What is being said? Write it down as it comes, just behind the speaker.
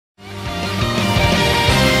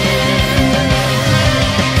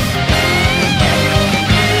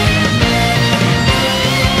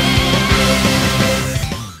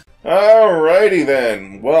Alrighty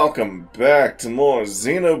then, welcome back to more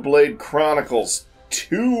Xenoblade Chronicles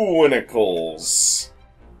 2 Chronicles.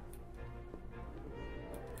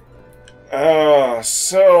 Oh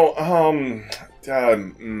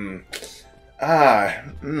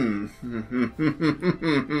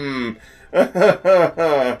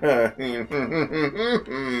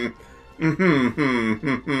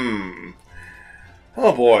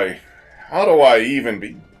boy, how do I even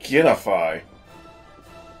beginify?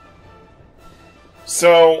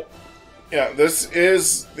 So, yeah, this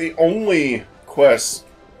is the only quest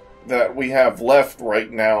that we have left right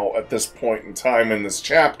now at this point in time in this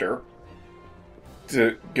chapter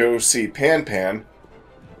to go see Pan Pan.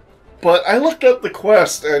 But I looked up the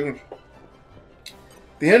quest, and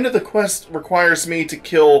the end of the quest requires me to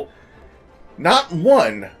kill not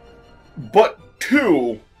one, but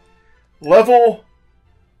two level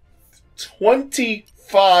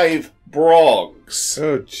 25 brogs.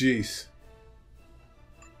 Oh, jeez.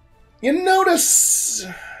 You notice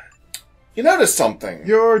something.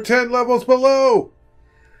 You're 10 levels below!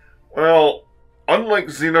 Well, unlike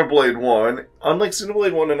Xenoblade 1 and unlike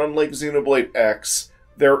Xenoblade X,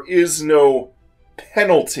 there is no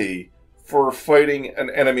penalty for fighting an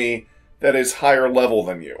enemy that is higher level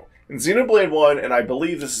than you. In Xenoblade 1, and I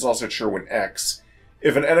believe this is also true in X,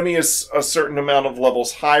 if an enemy is a certain amount of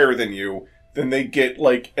levels higher than you, then they get,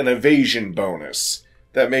 like, an evasion bonus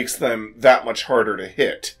that makes them that much harder to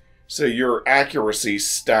hit. So your accuracy,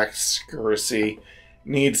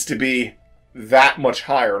 needs to be that much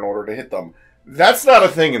higher in order to hit them. That's not a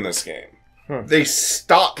thing in this game. They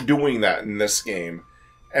stopped doing that in this game.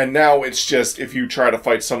 And now it's just, if you try to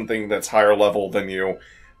fight something that's higher level than you,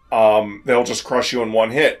 they'll just crush you in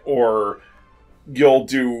one hit. Or you'll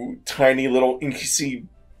do tiny little inky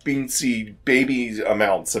beansy baby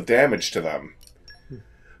amounts of damage to them.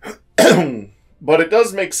 But it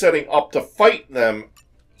does make setting up to fight them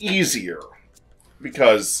easier,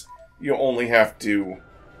 because you only have to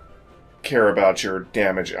care about your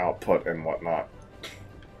damage output and whatnot.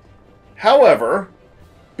 However,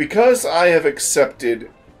 because I have accepted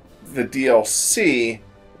the DLC,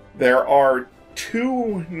 there are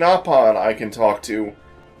two Napon I can talk to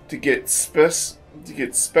get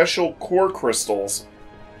special core crystals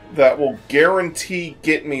that will guarantee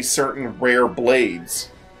get me certain rare blades.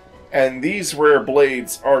 And these rare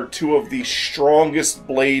blades are two of the strongest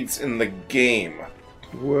blades in the game.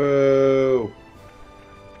 Whoa.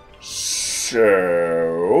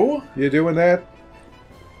 So... You doing that?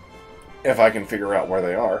 If I can figure out where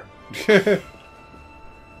they are.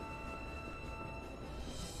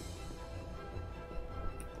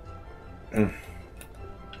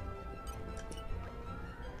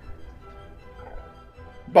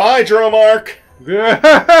 Bye, Dromark!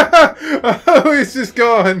 Oh, he's just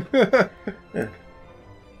gone.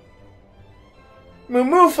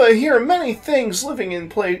 Mumufa hear many things living in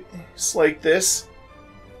place like this.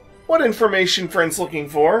 What information friend's looking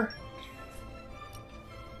for?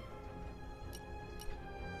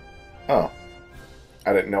 Oh.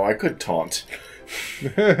 I didn't know I could taunt.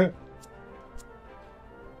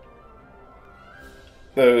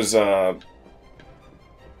 Those,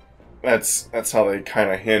 That's how they kind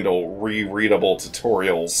of handle rereadable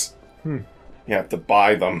tutorials. You have to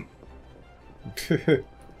buy them.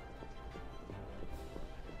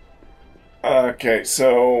 Okay,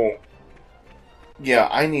 so... Yeah,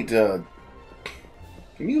 I need to...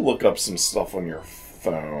 Can you look up some stuff on your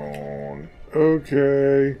phone?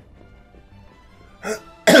 Okay.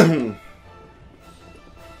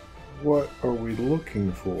 What are we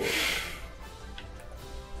looking for?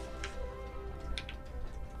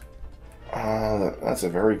 That's a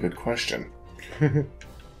very good question.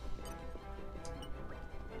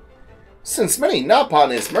 Since many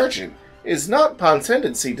Napon is merchant, it is Napon's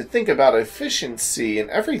tendency to think about efficiency in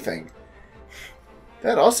everything.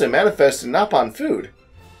 That also manifests in Napon food.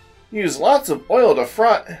 Use lots of oil,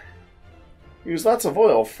 fry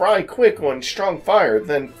quick on strong fire,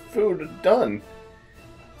 then food done.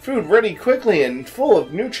 Food ready quickly and full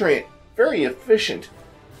of nutrient, very efficient.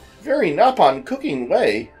 Very Napon cooking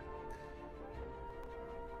way.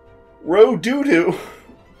 Rodudu.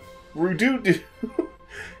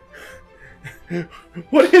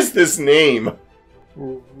 What is this name?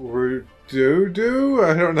 Rodudu?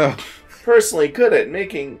 I don't know. Personally good at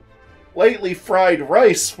making lightly fried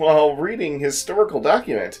rice while reading historical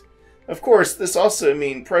document. Of course, this also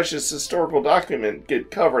means precious historical document get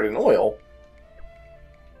covered in oil.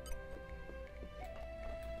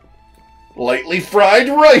 Lightly fried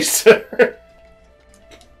rice!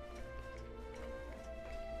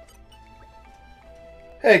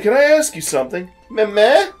 Hey, can I ask you something?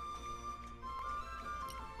 Meh?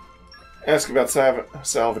 Ask about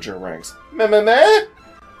salvager ranks. Meh?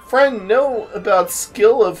 Friend know about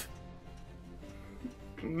skill of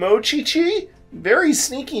Mochichi? Very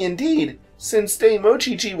sneaky indeed. Since day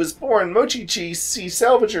Mochichi was born, Mochichi see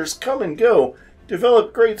salvagers come and go,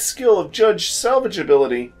 develop great skill of judge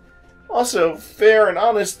salvageability. Also, fair and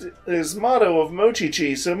honest is motto of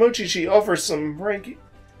Mochichi, so Mochichi offers some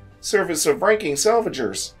service of ranking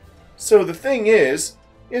salvagers. So the thing is,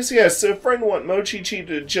 yes, so friend want Mochichi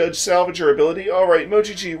to judge salvager ability. Alright,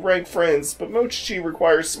 Mochichi rank friends, but Mochichi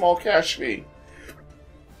requires small cash fee.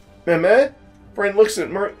 Meh? Friend looks at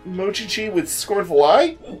Mochichi with scornful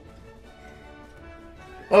eye.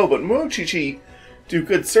 Oh, but Mochichi do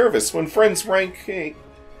good service. When friends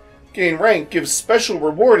gain rank, gives special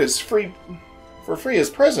reward as free as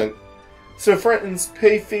present. So friends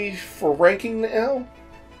pay fee for ranking now?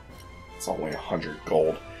 It's only 100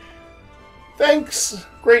 gold. Thanks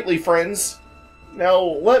greatly, friends. Now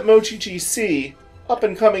let Mochichi see.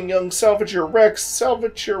 Up-and-coming young Salvager Rex.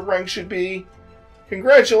 Salvager rank should be...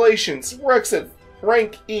 Congratulations, Rex at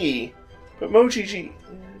rank E. But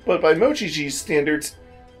by Mochichi's standards,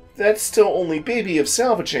 that's still only baby of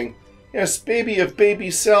salvaging. Yes, baby of baby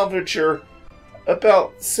salvager.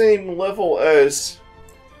 About same level as...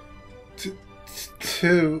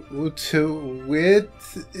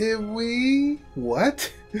 we?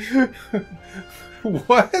 What?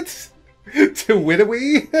 What? To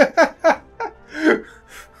Widowy?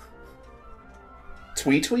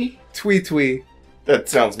 Tweetwee? Tweetwee. That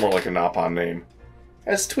sounds more like a Napon name.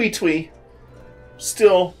 As Tweetwee.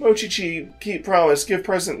 Still, Mochichi keep promise, give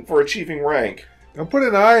present for achieving rank. Don't put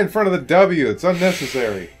an I in front of the W. It's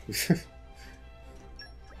unnecessary.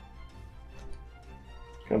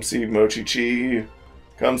 Come see Mochichi.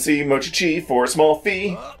 Come see Mochichi for a small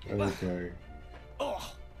fee. Okay.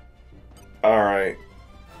 Alright.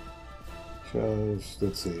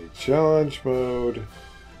 Let's see. Challenge mode.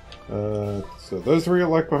 So those three are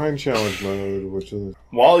left behind challenge mode, which is...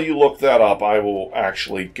 While you look that up, I will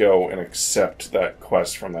actually go and accept that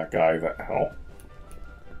quest from that guy.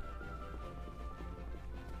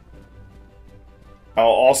 I'll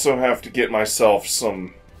also have to get myself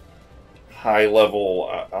some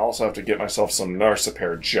high-level... I'll also have to get myself some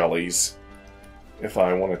Narcipair jellies if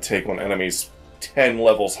I want to take on enemies 10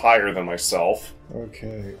 levels higher than myself.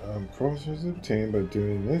 Okay, Chronicles is obtained by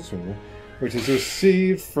doing this one, which is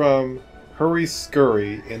received from Hurry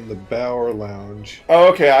Scurry in the Bower Lounge.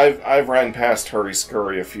 Oh, okay, I've ran past Hurry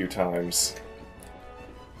Scurry a few times.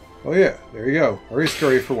 Oh yeah, there you go. Hurry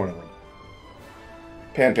Scurry for one of them.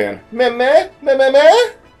 Pan. Meh?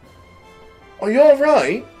 Are you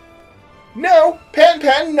alright? No,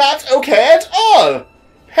 Pan not okay at all!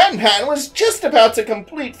 Pan was just about to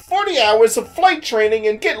complete 40 hours of flight training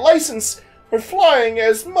and get licensed for flying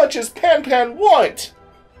as much as Pan want.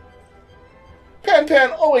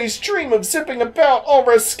 Pan always dream of zipping about all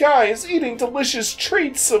our skies, eating delicious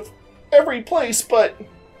treats of every place, but...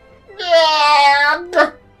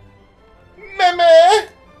 Meh?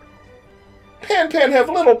 Pan have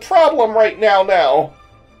little problem right now.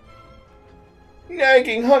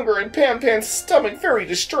 Nagging hunger in Pan's stomach very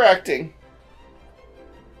distracting.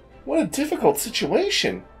 What a difficult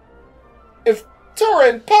situation. If Tora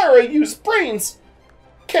and Pyra use brains,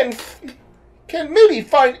 can maybe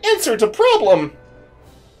find answer to problem.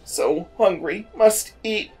 So hungry, must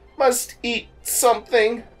eat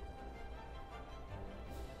something.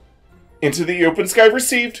 Into the open sky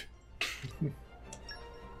received.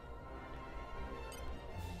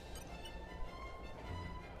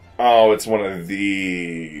 Oh, it's one of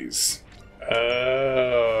these.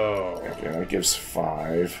 Oh. Okay, that gives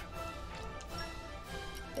 5.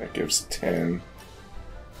 That gives 10.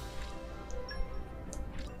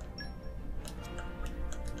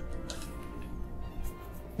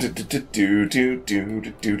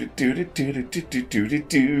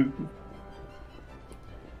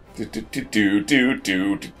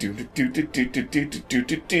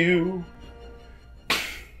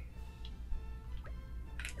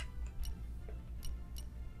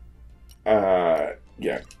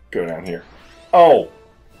 Yeah, go down here. Oh!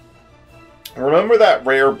 Remember that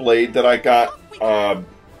rare blade that I got? I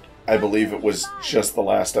believe it was just the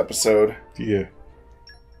last episode. Yeah.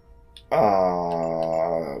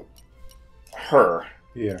 Her.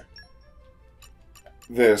 Yeah.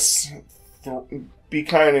 This. Be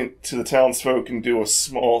kind to the townsfolk and do a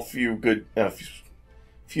few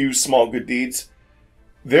small good deeds.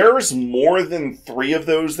 There's more than 3 of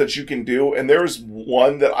those that you can do, and there's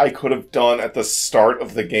one that I could have done at the start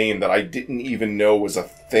of the game that I didn't even know was a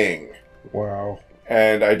thing. Wow.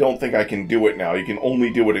 And I don't think I can do it now. You can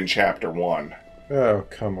only do it in Chapter 1. Oh,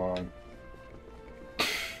 come on.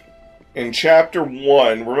 in Chapter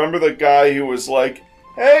 1, remember the guy who was like,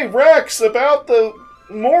 "Hey, Rex, about the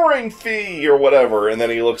mooring fee," or whatever, and then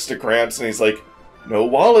he looks to Gramps and he's like, "No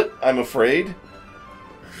wallet, I'm afraid."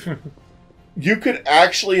 You could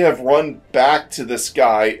actually have run back to this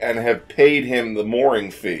guy and have paid him the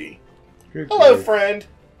mooring fee. Good Hello, grief. friend.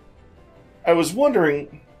 I was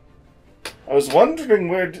wondering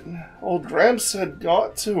where old Gramps had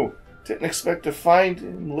got to. Didn't expect to find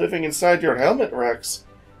him living inside your helmet, Rex.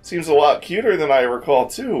 Seems a lot cuter than I recall,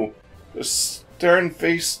 too. The stern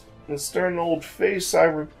old face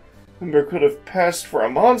I remember could have passed for a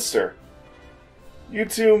monster. You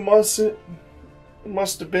two must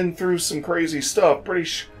have been through some crazy stuff. Pretty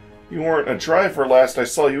sure you weren't a driver last I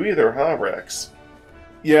saw you either, huh, Rex?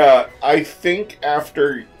 Yeah, I think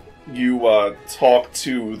after you talked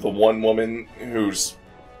to the one woman whose,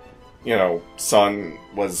 son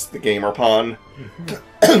was the gamer pawn,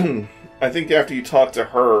 I think after you talk to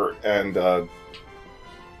her and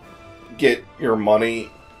get your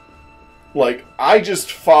money, like, I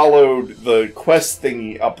just followed the quest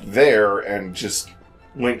thingy up there and just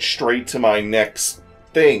went straight to my next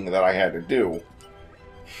thing that I had to do.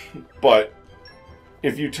 But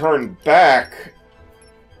if you turn back,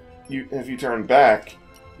 you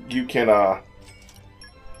can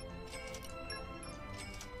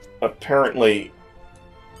apparently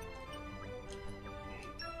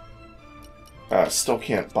still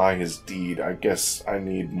can't buy his deed. I guess I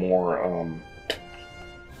need more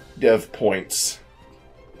dev points.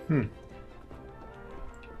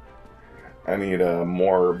 I need a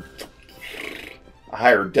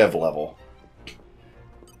higher dev level.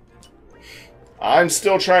 I'm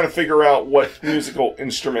still trying to figure out what musical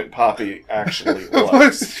instrument Poppy actually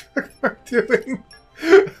likes. What's doing?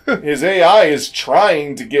 His AI is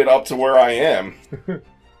trying to get up to where I am.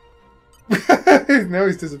 Now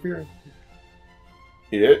he's disappearing.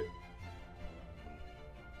 It?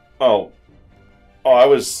 Oh, I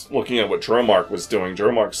was looking at what Dromark was doing.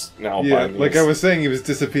 Dromark's now buying like these. I was saying, he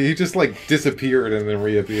just disappeared and then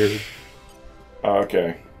reappeared.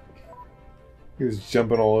 Okay. He was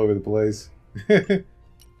jumping all over the place.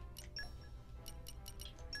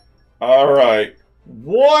 Alright.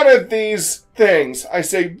 One of these things, I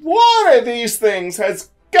say one of these things has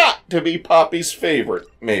got to be Poppy's favorite,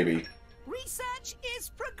 maybe. Research is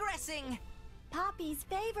progressing. Poppy's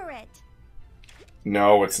favorite.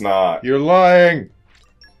 No, it's not. You're lying!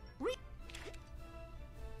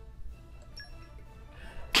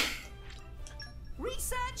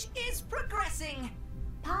 Research is progressing.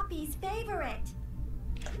 Poppy's favorite.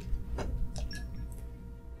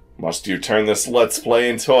 Must you turn this Let's Play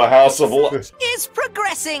into a house of Is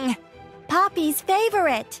progressing. Poppy's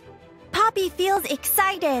favorite. Poppy feels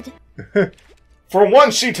excited. For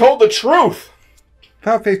once, she told the truth!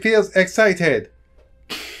 Poppy feels excited.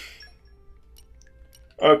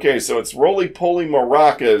 Okay, so it's roly-poly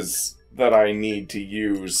maracas that I need to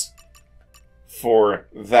use for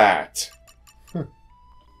that.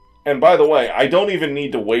 And by the way, I don't even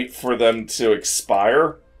need to wait for them to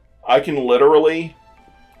expire. I can literally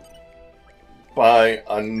buy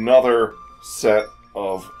another set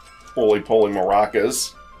of roly-poly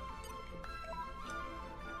maracas.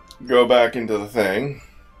 Go back into the thing.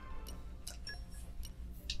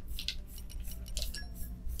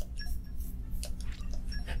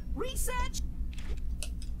 Research.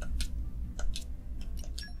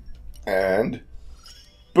 And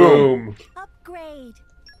boom. Upgrade.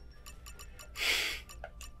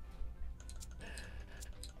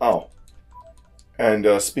 Oh.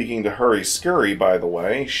 And speaking to Hurry Scurry, by the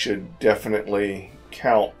way, should definitely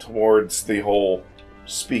count towards the whole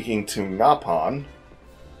speaking to Napon.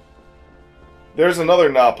 There's another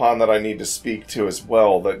Napon that I need to speak to as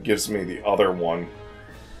well that gives me the other one.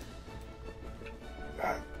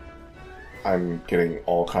 I'm getting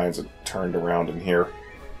all kinds of turned around in here.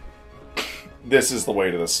 This is the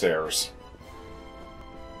way to the stairs.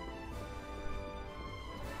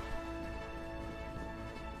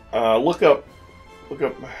 Look up,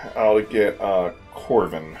 I'll get,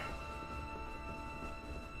 Corvin.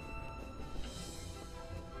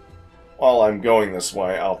 While I'm going this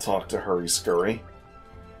way, I'll talk to Hurry Scurry.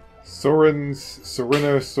 Sorino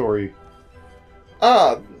Sori.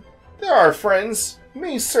 Ah, there are friends.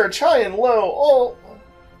 Me search high and low,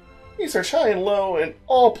 and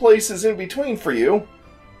all places in between for you.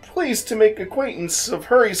 Pleased to make acquaintance of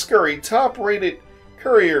Hurry Scurry, top-rated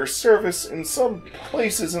courier service in some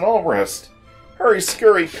places and all rest. Hurry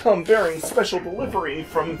Scurry come bearing special delivery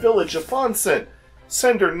from village of Fonsent.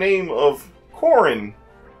 Sender name of Corin.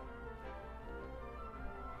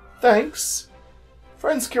 Thanks.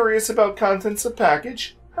 Friends curious about contents of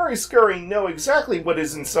package. Hurry Scurry know exactly what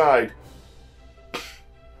is inside.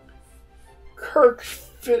 Kirk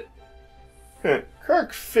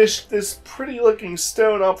fished this pretty-looking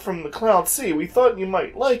stone up from the Cloud Sea. We thought you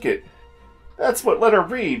might like it. That's what letter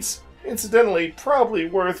reads. Incidentally, probably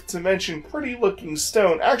worth to mention pretty-looking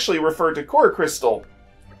stone actually referred to core crystal.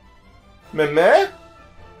 Meh?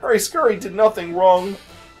 Hurry Scurry did nothing wrong.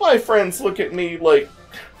 My friends look at me like...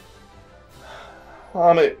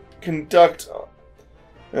 Commit, conduct...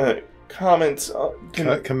 comment...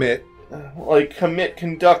 Commit. Like, commit,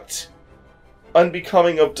 conduct...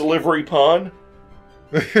 Unbecoming of delivery pawn.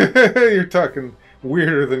 You're talking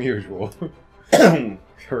weirder than usual.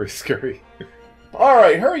 Hurry Scurry.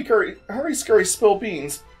 Alright, Hurry Scurry spill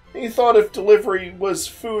beans. He thought if delivery was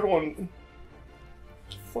food on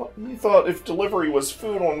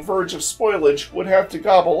verge of spoilage, would have to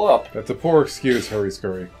gobble up. That's a poor excuse, Hurry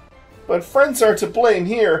Scurry. But friends are to blame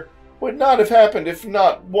here. Would not have happened if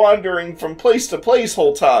not wandering from place to place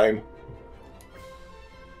whole time.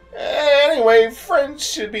 Anyway, friends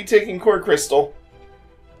should be taking core crystal.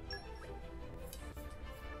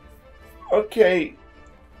 Okay,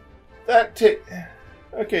 that take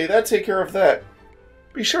care of that.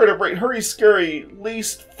 Be sure to rate Hurry Scurry at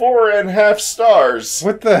least 4.5 stars.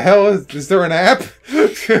 What the hell is there an app?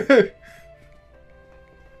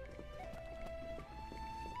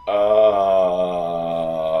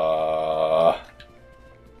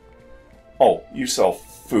 Oh, you sell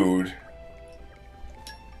food.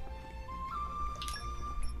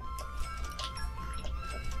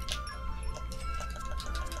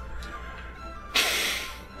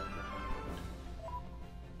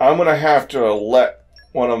 I'm gonna have to let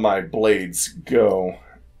one of my blades go.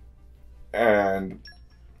 And...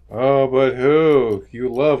 Oh, but who? You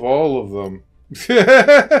love all of them.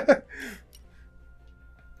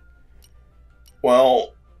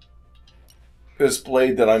 Well, this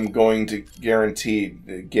blade that I'm going to guarantee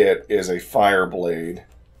to get is a fire blade.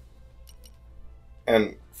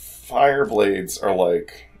 And fire blades are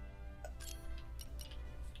like...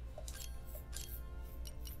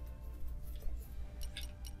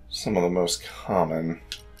 some of the most common.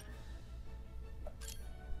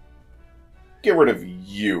 Get rid of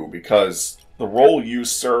you, because the role you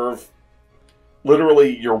serve,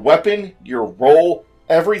 literally your weapon, your role,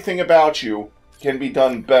 everything about you can be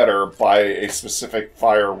done better by a specific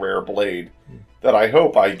fire-rare blade that I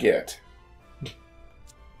hope I get.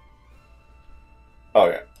 Oh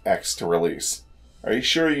yeah, X to release. Are you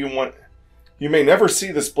sure you want... You may never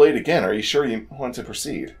see this blade again. Are you sure you want to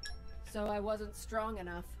proceed? So I wasn't strong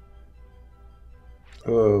enough.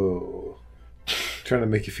 Oh. Trying to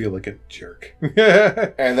make you feel like a jerk.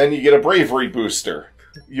 And then you get a bravery booster.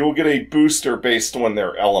 You'll get a booster based on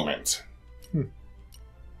their element.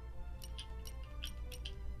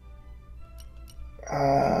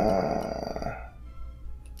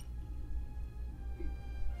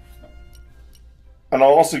 And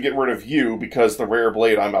I'll also get rid of you because the rare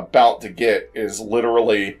blade I'm about to get is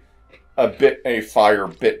literally a fire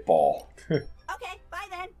bit ball. Okay, bye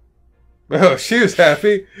then. Oh, she was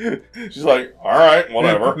happy. She's like, alright,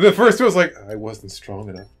 whatever. The first one was like, I wasn't strong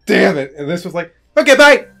enough. Damn it. And this was like, okay,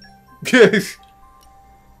 bye.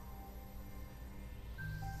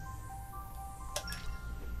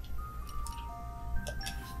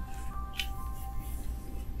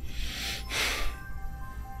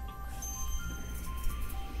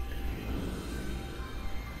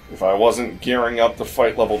 If I wasn't gearing up to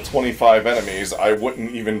fight level 25 enemies, I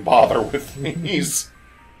wouldn't even bother with these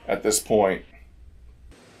at this point.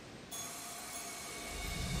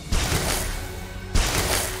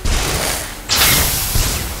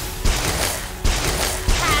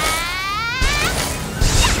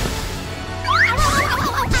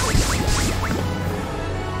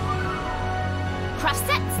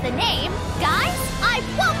 Crossette's the name. Guys, I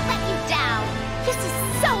won't let you down. This is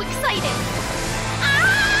so exciting.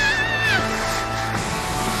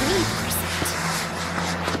 Breathe, Crossette.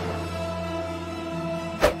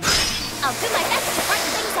 I'll do my best to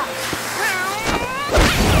brighten things up.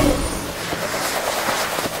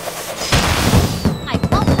 I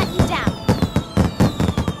won't let you down.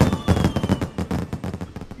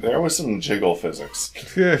 There was some jiggle physics.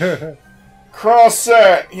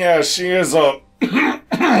 Crossette, yeah, she is a...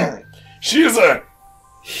 she is a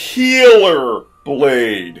healer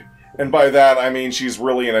blade. And by that, I mean she's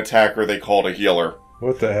really an attacker they called a healer.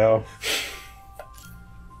 What the hell?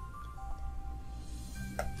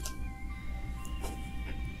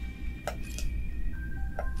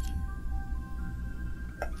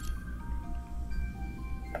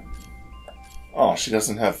 Oh, she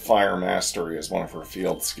doesn't have Fire Mastery as one of her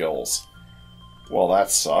field skills. Well, that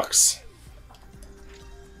sucks.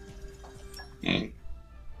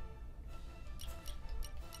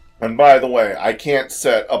 And by the way, I can't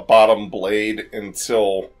set a bottom blade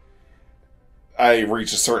until I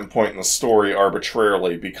reach a certain point in the story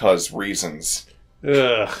arbitrarily because reasons.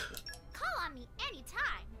 Ugh. Call on me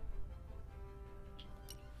anytime.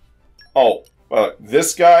 Oh,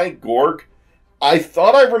 this guy, Gorg, I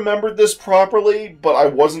thought I remembered this properly, but I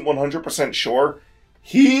wasn't 100% sure.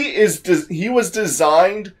 He was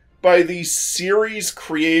designed by the series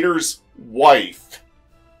creator's wife.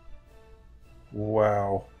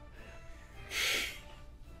 Wow.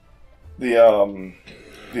 Well,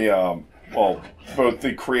 both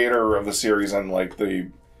the creator of the series and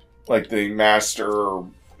the master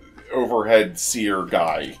overhead seer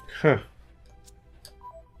guy. Huh.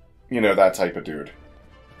 You know, that type of dude.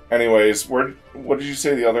 Anyways, what did you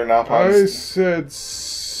say the other Napans? I said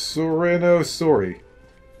Sorry.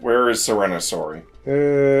 Where is Serenosori?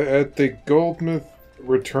 At the Goldsmith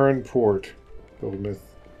return port. Goldsmith.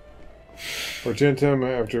 Argentum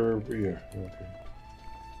after... Yeah, okay.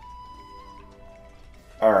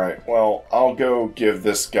 Alright, well, I'll go give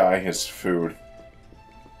this guy his food.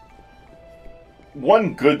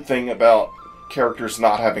 One good thing about characters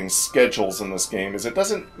not having schedules in this game is it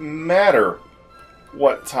doesn't matter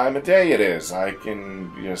what time of day it is. I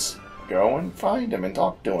can just go and find him and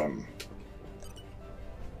talk to him.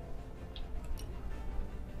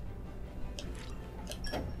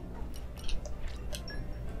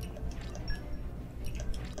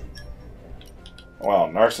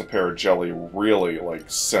 Wow, Narcipair jelly really,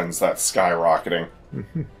 sends that skyrocketing.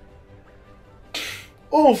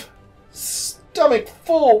 Oof! Stomach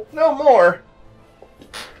full, no more!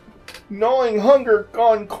 Gnawing hunger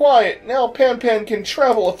gone quiet, now Pan Pan can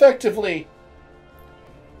travel effectively.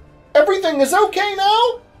 Everything is okay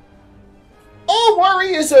now? All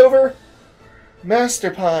worry is over.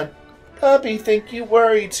 Master Pan, Papi think you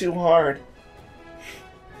worry too hard.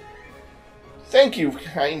 Thank you,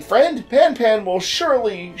 kind friend. Pan Pan will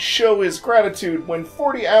surely show his gratitude when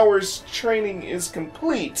 40 hours training is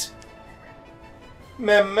complete.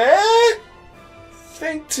 Meh?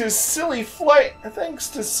 Thanks to silly flight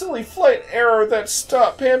error that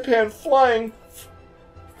stopped Pan Pan flying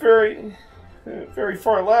very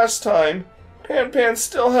far last time, Pan Pan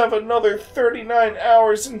still have another 39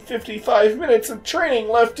 hours and 55 minutes of training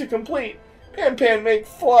left to complete. Pan Pan make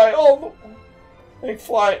fly all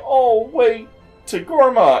the way to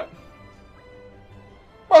Gormott.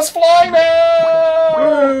 Must fly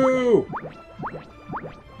now! Woo!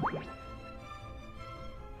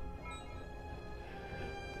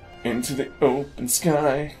 Into the open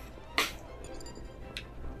sky.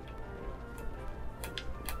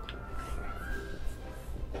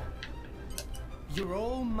 You're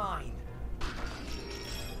all mine.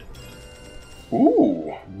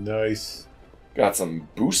 Ooh, Nice. got some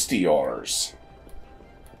boostiers.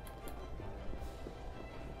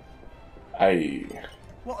 I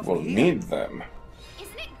What have will we here? need them.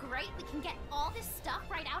 Isn't it great we can get all this stuff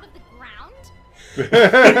right out of the ground?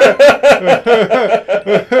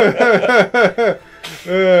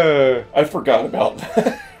 I forgot about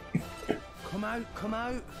that. Come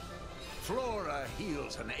out. Flora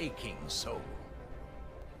heals an aching soul.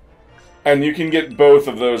 And you can get both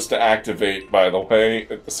of those to activate, by the way,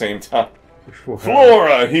 at the same time. Wow.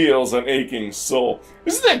 Flora heals an aching soul.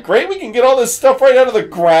 Isn't that great? We can get all this stuff right out of the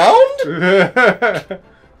ground?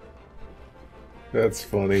 That's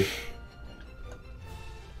funny.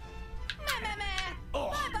 Oh.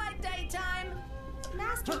 Bye-bye, daytime.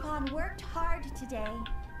 Master Pan worked hard today.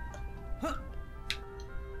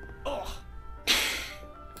 Oh.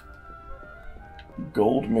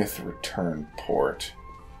 Goldsmith return port.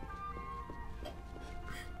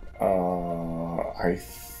 I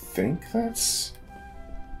think that's...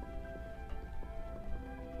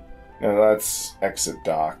 No, that's exit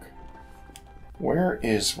dock. Where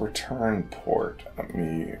is return port? Let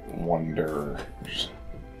me wonder.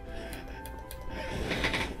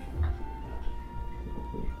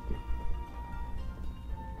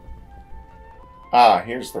 Ah,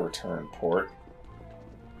 here's the return port.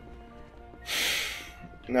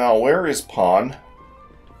 Now, where is Pawn?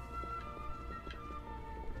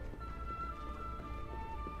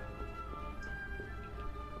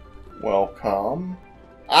 Welcome.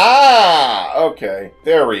 Ah! Okay,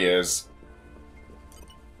 there he is.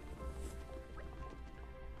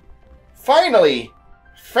 Finally!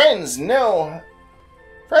 Friends know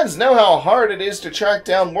how hard it is to track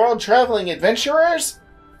down world-traveling adventurers?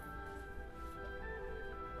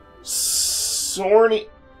 Sornia...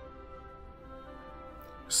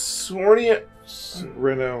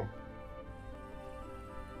 Reno.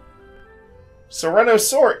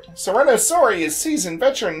 Serenosori is seasoned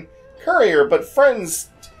veteran courier, but friends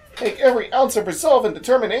take every ounce of resolve and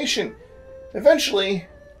determination. Eventually,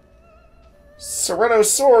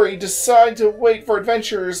 Serenosori decide to wait for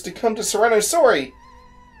adventurers to come to Serenosori.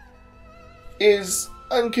 Is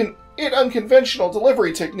unconventional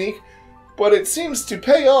delivery technique, but it seems to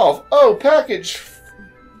pay off. Oh, package.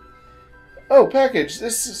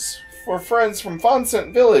 This is for friends from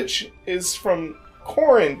Fonsent Village. Is from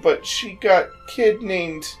Corin, but she got kid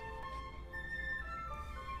named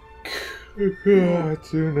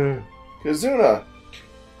Kazuna.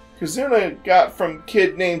 Kazuna got from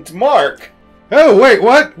kid named Mark. Oh, wait,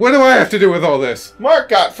 what? What do I have to do with all this? Mark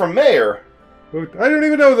got from Mayor. I don't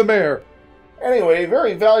even know the mayor. Anyway,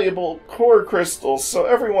 very valuable core crystals, so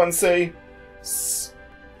everyone say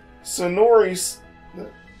Sonori...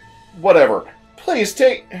 Whatever. Please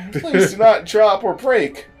do not drop or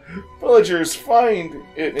break. Villagers find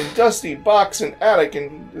it in dusty box and attic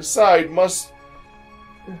and decide must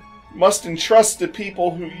entrust to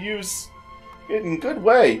people who use it in good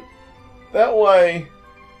way. That way...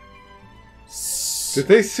 Did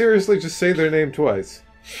they seriously just say their name twice?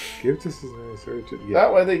 Give to Soren. Yeah.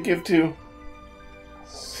 That way they give to...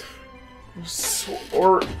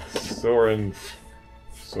 Soren.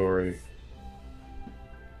 Sorry.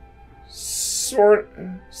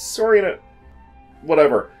 Sorry,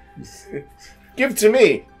 whatever. Give to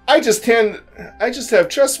me. I just have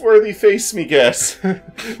trustworthy face me guess.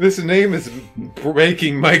 This name is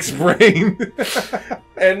breaking Mike's brain.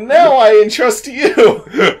 And now I entrust to you.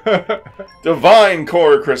 Divine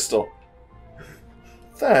Core Crystal.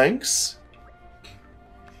 Thanks.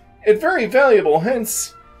 It's very valuable,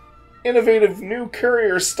 hence innovative new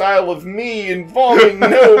courier style of me involving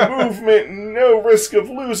no movement and no risk of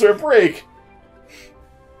lose or break.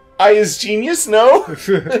 I is genius, no?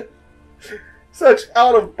 Such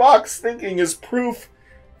out-of-box thinking is proof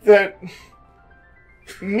that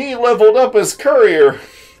me leveled up as courier.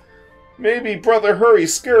 Maybe Brother Hurry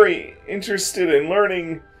Scurry interested in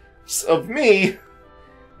learning of me.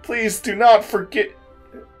 Please do not forget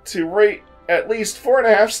to rate at least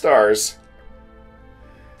 4.5 stars.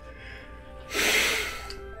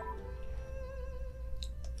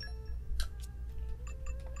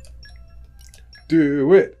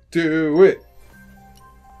 Do it. Do it.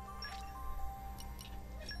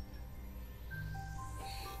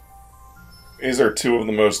 These are two of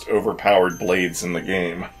the most overpowered blades in the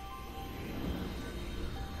game.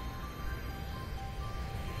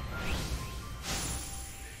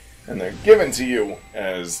 And they're given to you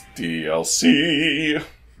as DLC.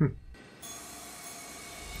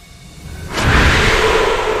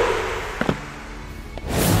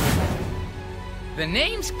 The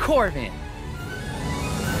name's Corvin.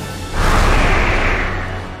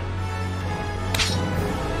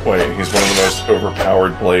 Wait, he's one of the most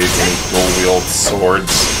overpowered blades and he dual-wield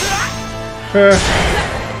swords.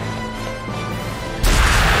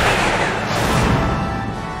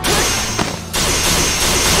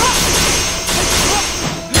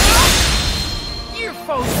 Your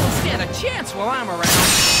foes don't stand a chance while I'm around.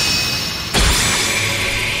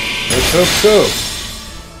 Let's hope so.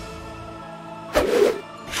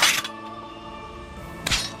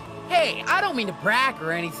 Hey, I don't mean to brag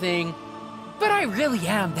or anything, but I really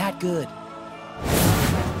am that good.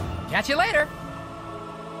 Catch you later.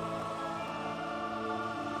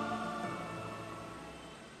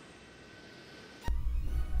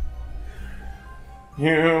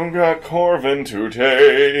 You got Corvin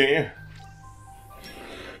today.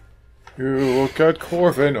 You got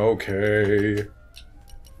Corvin, okay.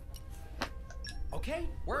 Okay,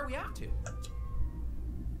 where are we off to?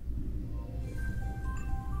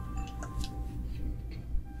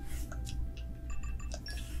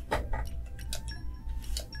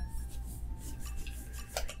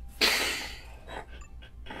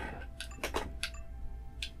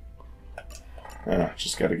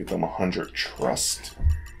 Just gotta get them 100 trust.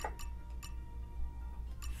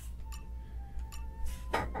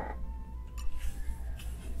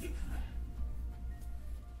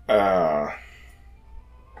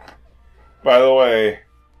 By the way,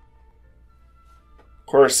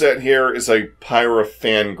 Corset here is a Pyra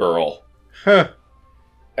fangirl. Huh.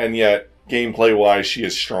 And yet, gameplay-wise, she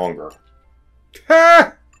is stronger.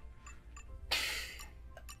 Ha!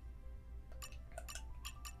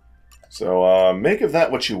 So, make of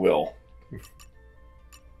that what you will.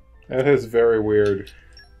 That is very weird.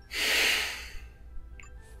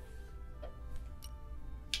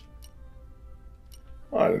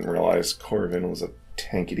 I didn't realize Corvin was a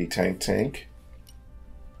tankety-tank.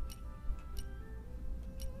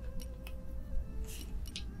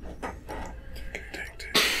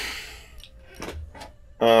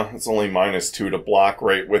 It's only -2 to block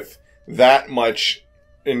rate with that much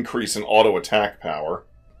increase in auto attack power.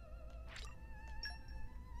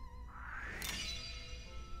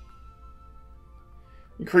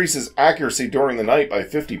 Increases accuracy during the night by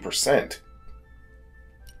 50%.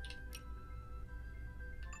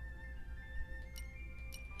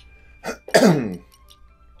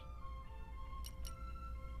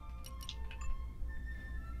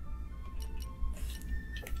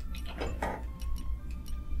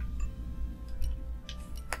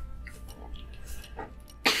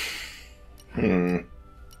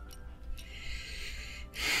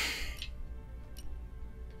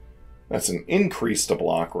 That's an increase to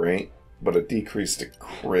block rate, but a decrease to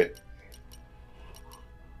crit.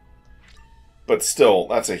 But still,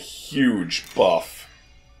 that's a huge buff.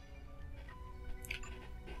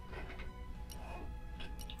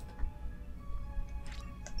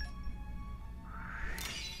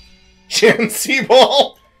 Chansey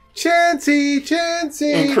Ball!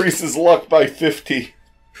 Chansey! Increases luck by 50.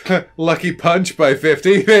 Lucky Punch by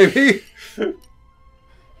 50, maybe?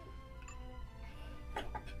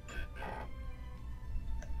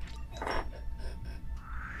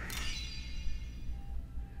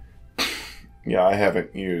 Yeah, I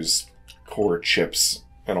haven't used core chips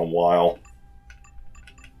in a while.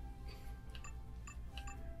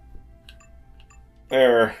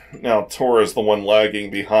 There. Now Tora's the one lagging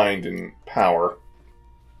behind in power.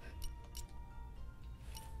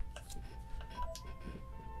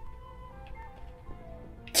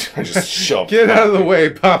 I just shoved. Get out of the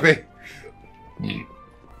way, Poppy.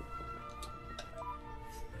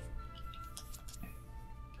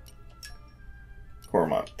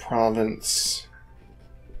 Gormont Province.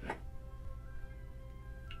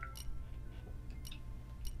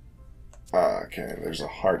 Okay, there's a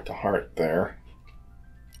heart-to-heart there.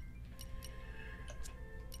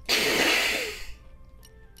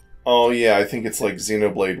 Oh yeah, I think it's like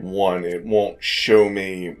Xenoblade 1. It won't show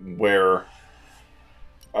me where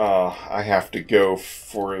I have to go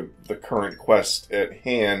for the current quest at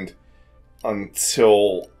hand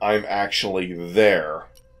until I'm actually there.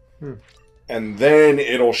 And then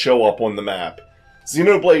it'll show up on the map.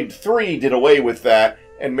 Xenoblade 3 did away with that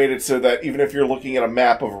and made it so that even if you're looking at a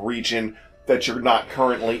map of a region that you're not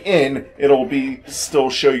currently in, it'll still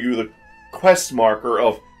show you the quest marker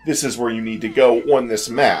of this is where you need to go on this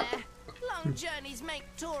map. Long journeys make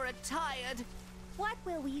Tora tired. What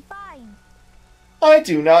will we find? I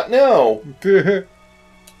do not know.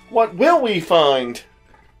 What will we find?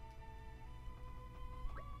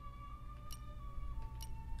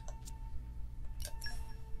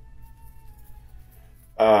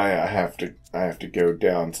 I have to go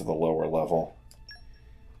down to the lower level.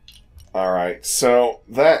 Alright, so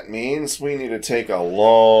that means we need to take a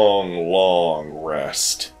long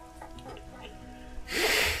rest.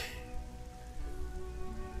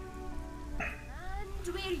 And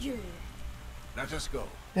we're here. Let us go.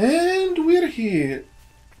 And we're here.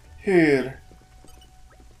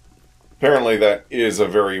 Apparently that is a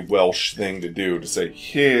very Welsh thing to do, to say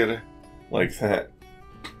here like that.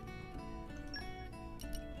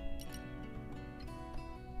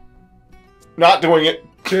 Not doing it.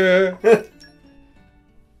 It's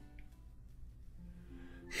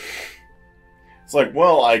like,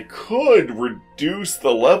 well, I could reduce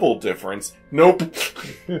the level difference. Nope.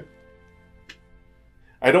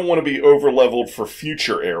 I don't want to be over-leveled for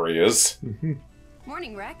future areas.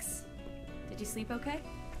 Morning, Rex. Did you sleep okay?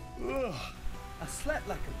 Ugh, I slept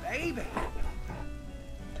like a baby.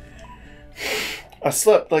 I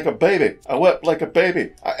slept like a baby. I wept like a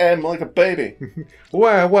baby. I am like a baby.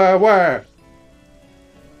 Why? Why?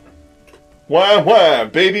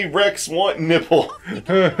 Baby Rex want nipple.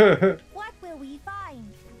 What will we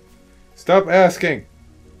find? Stop asking.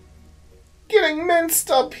 Getting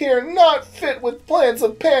minced up here, not fit with plans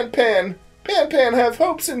of Pan. Pan have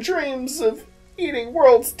hopes and dreams of eating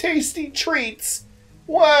world's tasty treats.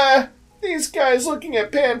 Why? These guys looking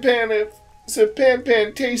at Pan as a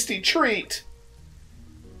Pan tasty treat.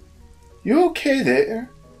 You okay there?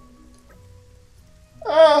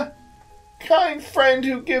 Kind friend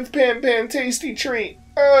who give Pan tasty treat.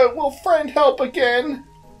 Will friend help again?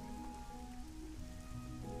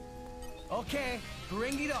 Okay,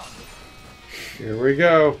 bring it on. Here we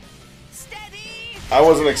go. Steady! I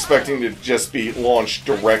wasn't expecting to just be launched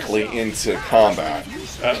directly into combat.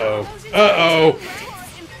 Uh-oh.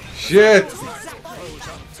 Shit.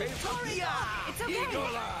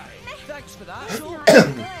 Thanks for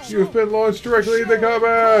that. You've been launched directly into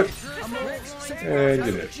combat. And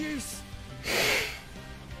you did.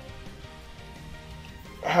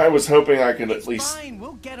 I was hoping I could at least... Fine,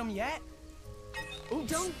 we'll get him yet.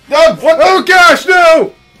 Don't What? Oh gosh,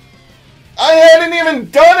 no! I hadn't even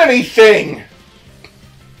done anything!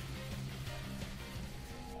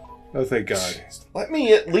 Oh, thank God. Let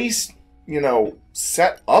me at least,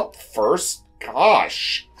 set up first.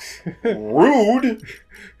 Gosh. Rude.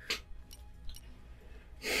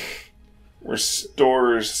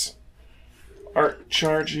 Restores art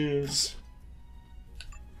charges.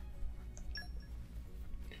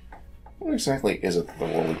 What exactly is it that the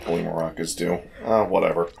roly-poly maracas do?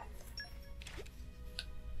 Whatever.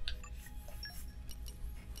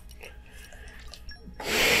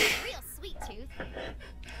 Real sweet tooth.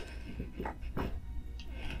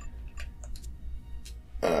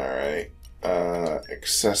 Alright.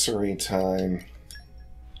 Accessory time.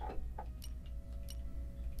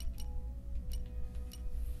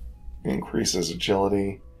 Increases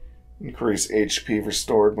agility. Increase HP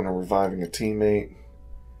restored when reviving a teammate.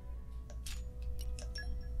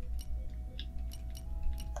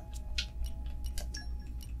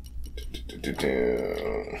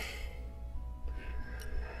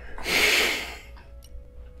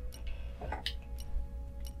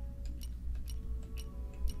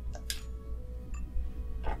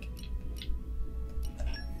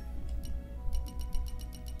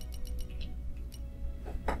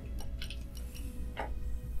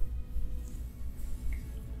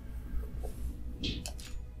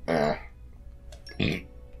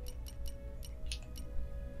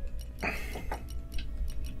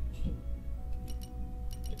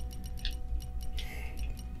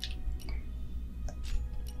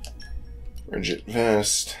 Rigid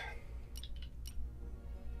vest.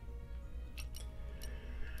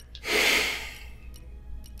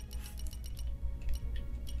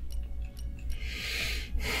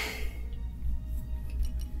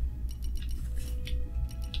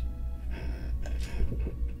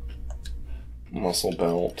 Muscle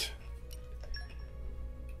belt.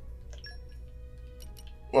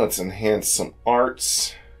 Let's enhance some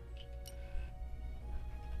arts.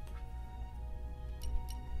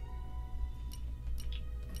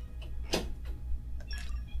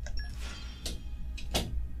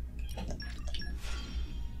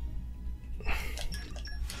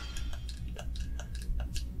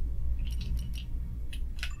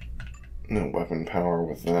 No weapon power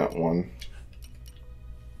with that one.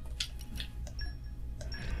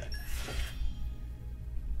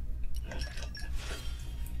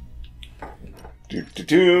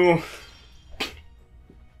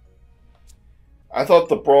 I thought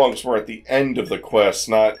the brogs were at the end of the quest,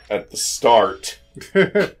 not at the start.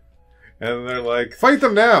 And they're like, fight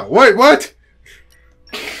them now! Wait, what?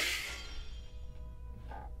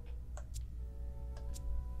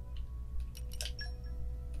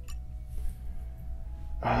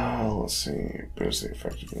 Let's see. Boost the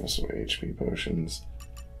effectiveness of HP potions.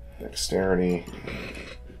 Dexterity.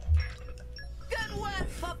 Good work,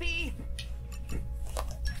 puppy.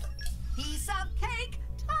 Piece of cake.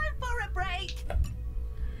 Time for a break.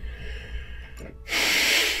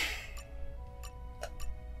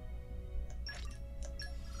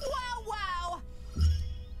 Wow, wow.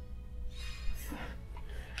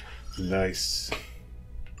 Nice.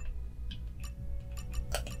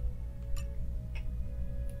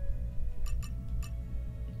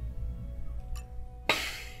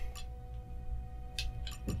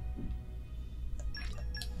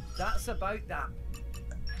 That's about that.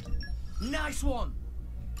 Nice one.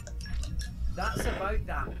 That's about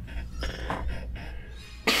that.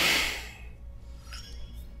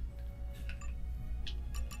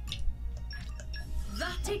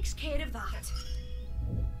 That takes care of that.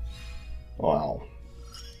 Wow.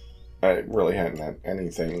 I really hadn't had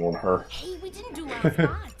anything on her. Hey, we didn't do all of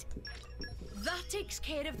that. That takes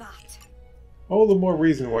care of that. All the more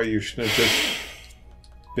reason why you should have just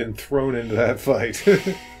been thrown into that fight.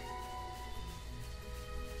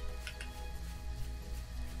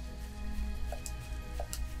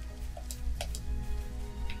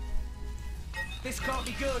 This can't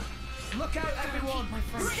be good. Look out, everyone.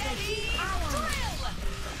 Ready? Drill!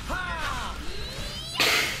 Ha!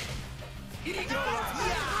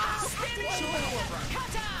 Spin it!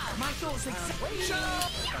 Kata! My thoughts exactly.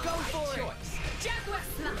 Go for it. Jaguar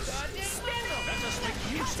smash. Spin it! Let us make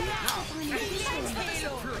use of it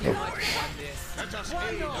now. Let us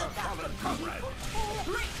aid our fallen comrade.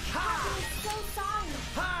 Ha! So sorry.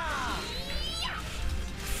 Ha!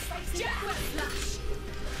 Jaguar smash.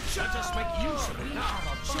 Let us make use of it now.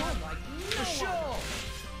 Sure, for sure.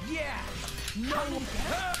 Yeah. No.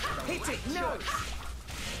 Hit it. No.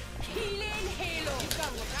 Healing halo.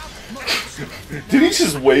 Did he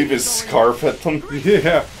just wave his scarf at them?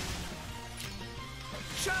 Yeah.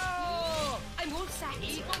 Sure. I won't sack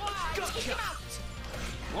you. Take him out.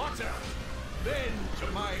 Water. Bend to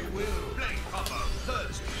my will. Blade hopper.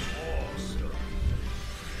 Thirsty horse.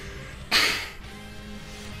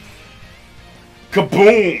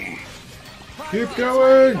 Kaboom! Keep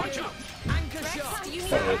going! Anchor shot.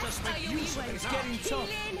 Just make use of it. It's getting tough.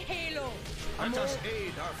 Let us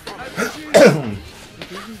aid our friends.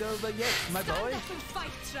 It isn't over yet, my boy.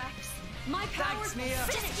 Fight, Rex. My powers Nia.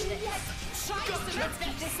 finished it. Try to get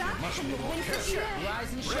this up and the wind is here.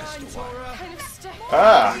 Rise and shine, Tora. Kind of stuck.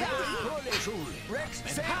 Ah! Rex,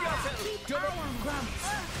 save yourself. Double cramps.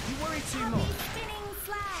 You worry too much. Spinning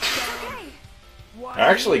flag. Okay. Why I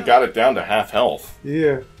actually got it down to half health.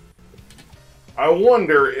 Yeah. I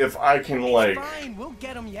wonder if I can, like... Fine, we'll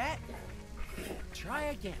get him yet. Try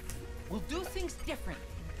again. We'll do things different.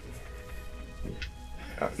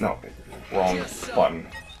 No, wrong button.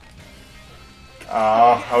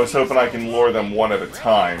 I was hoping I can lure them one at a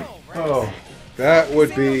time. Oh, that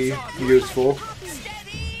would be useful.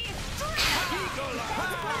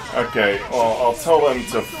 Okay, well, I'll tell them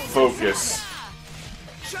to focus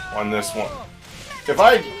on this one. If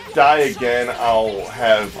I die again, I'll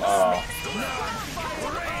have,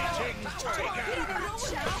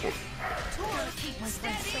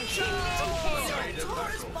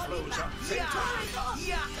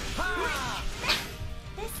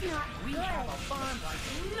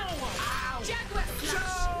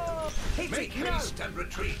 Make haste and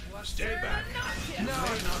retreat. Stay back. No,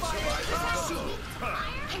 not survive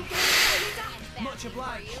much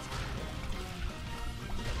obliged.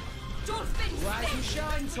 Dolphins! Rise and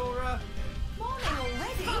shine, Tora. Morning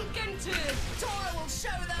already. Pumpkin too! Tora will show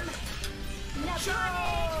them!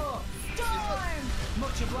 Sure. Storm.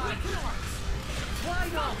 Much obliged. Why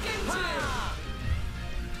not? Ha!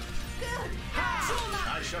 Good. I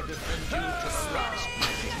shall defend you to the last.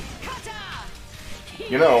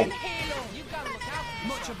 you know, You gotta look out.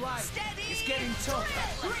 Much obliged. It's getting tough.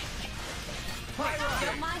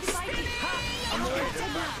 Don't mind if I do.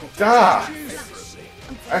 ah!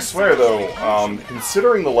 I swear though,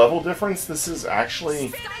 considering the level difference, this is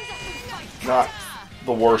actually not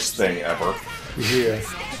the worst thing ever. Yeah.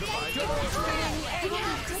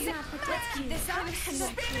 Let's keep this up.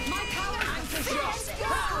 My power.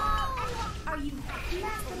 Are you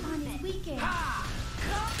last on his weekend?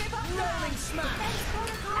 Rolling smash.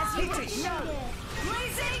 As you Hit it, should. no.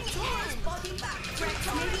 Raising Taurus body back. Rex,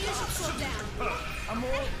 maybe you should slow down. I'm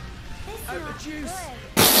all This out not of juice. good.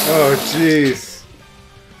 Oh, jeez.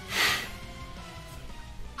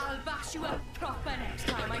 I'll bash you up proper next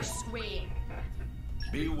time, I swear.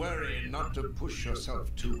 Be wary not to push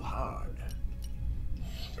yourself too hard.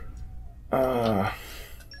 Well,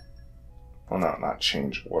 no, not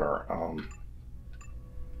change order.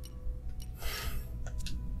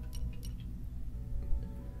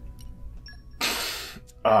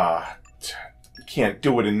 You can't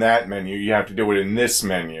do it in that menu. You have to do it in this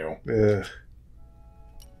menu. Yeah.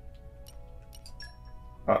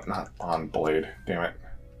 Not on blade. Damn it.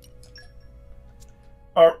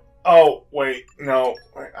 Oh, wait. No.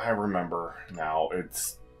 I remember now.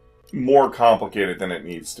 It's more complicated than it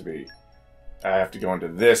needs to be. I have to go into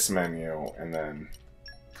this menu and then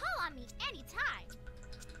Call on me anytime.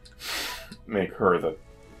 make her the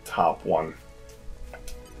top one.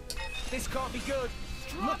 This can't be good.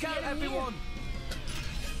 Look out, everyone.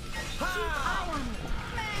 Ha!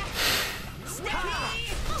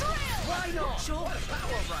 Why not? Sure.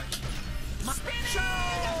 Power right.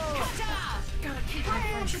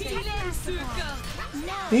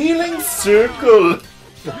 Healing circle!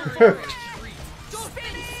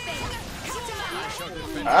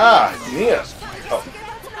 Ah, Nia. Oh,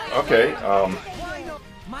 okay,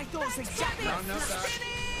 My thoughts exactly.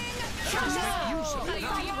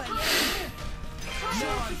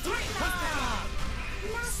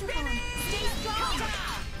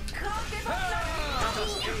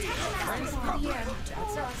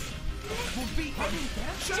 We'll beat him.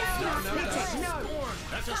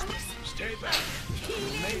 Stay back.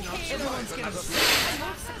 Everyone's gonna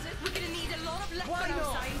We're gonna need a lot of luck Why on our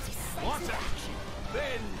not? side. What action?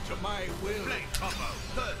 Bend to my will. Play combo.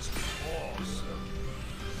 That's awesome.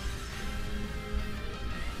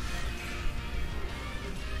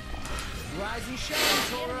 rise and shine,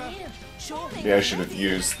 Tora. yeah, I should have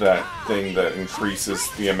used that thing that increases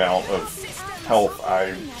the amount of health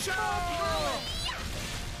I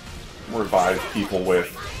revive people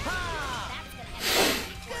with.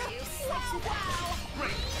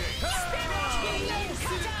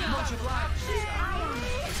 Much obliged.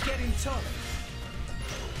 It's getting tough.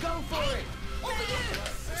 Go for it.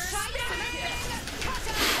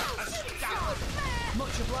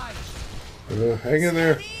 Much obliged. Hang in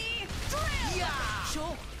there.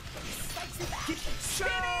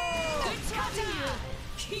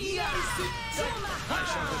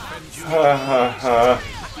 Ha ha ha.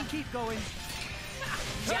 I can keep going.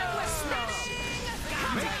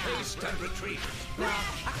 Haste and retreat. Now,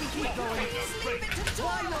 I can keep going.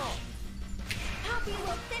 Why not? Poppy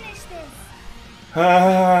will finish this.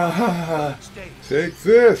 Stay. Take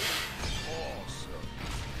this. Awesome.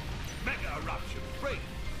 Mega eruption. Break.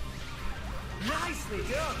 Nicely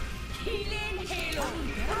done. Healing halo.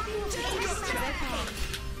 Poppy will finish this.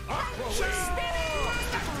 Aqua wave.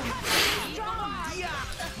 Yeah.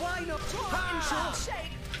 Why not? Short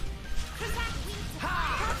shake.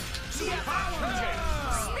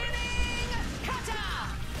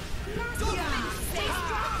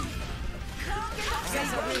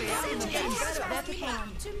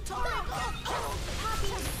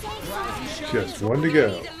 Just one to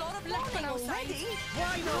go. Could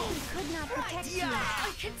not protect you.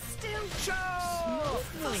 I can still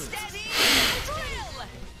steady drill.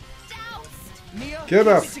 Doused. Mia, Get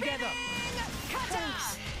up. keep it together.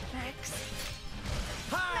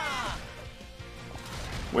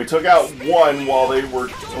 We took out one while they were,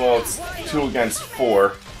 well, it's 2 against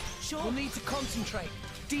 4. We'll need to concentrate.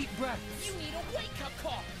 Deep breath. You need a wake-up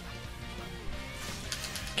call.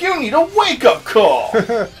 You need a wake-up call!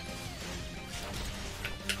 Tora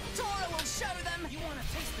will show them. You want to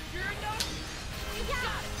taste the pure note? You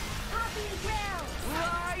got it. Poppy will.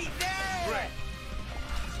 Right there.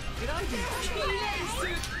 Did I do that?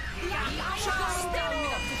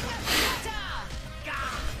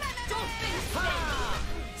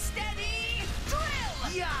 Steady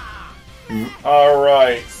drill. Yeah.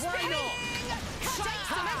 Alright, Why not?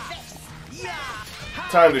 Yeah.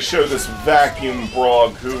 time to show this vacuum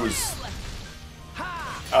brog who's,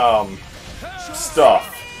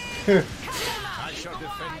 stuff. I shall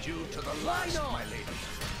defend you to the last, my lady.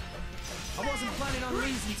 I wasn't planning on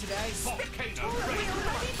losing today. Volcano We're break.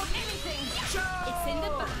 ready for anything. It's in the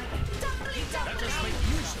bag. Let us make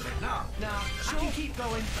use of it now. Now, I can keep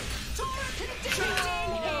going.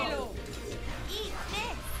 Eat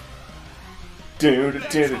this. Dude.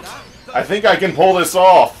 I think I can pull this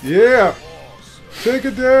off. Yeah. Take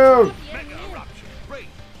it down. Mega eruption. Break.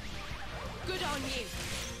 Good on you.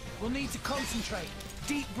 We'll need to concentrate.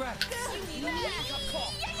 Deep breath. You need a wake-up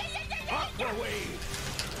call. Aqua wave.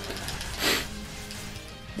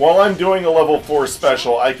 While I'm doing a level 4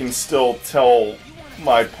 special, I can still tell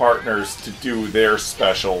my partners to do their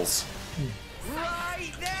specials.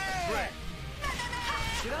 Right there.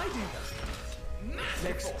 Did I do that?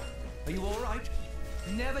 Lex, are you alright?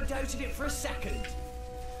 Never doubted it for a second.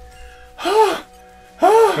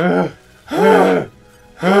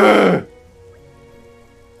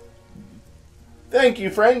 Thank you,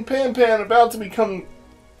 friend. Pan about to become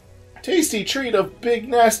tasty treat of big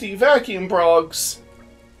nasty vacuum brogs.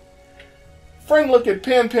 Friend look at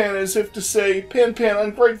Pan as if to say, Pan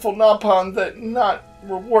ungrateful Napon that not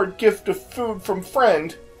reward gift of food from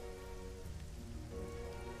friend.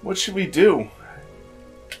 What should we do?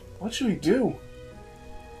 What should we do?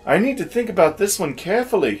 I need to think about this one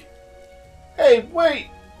carefully. Hey, wait!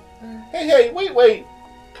 Hey, wait!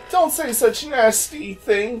 Don't say such nasty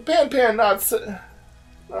thing. Pan not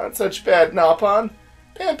such bad Napon.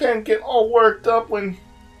 Pan get all worked up when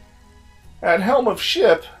at helm of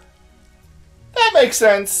ship. That makes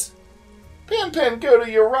sense. Pan go to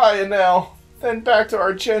Uriah now, then back to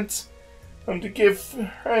Argent, to give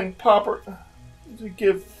friend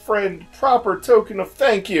proper token of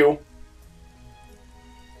thank you.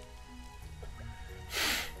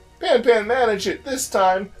 Pan manage it this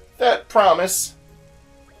time. That promise.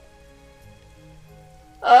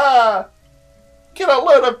 Get a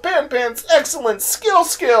load of Pan's excellent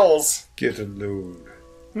skills. Get a load.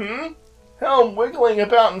 Helm wiggling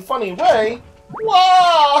about in funny way.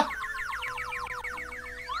 Wah!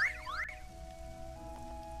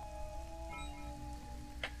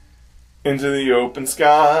 Into the open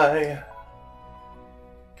sky.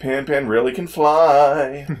 Pan really can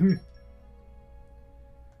fly.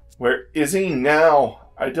 Where is he now?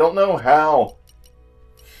 I don't know how.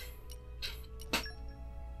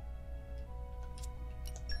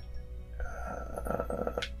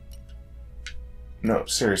 No,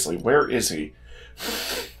 seriously, where is he?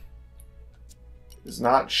 He's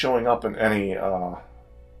not showing up in any,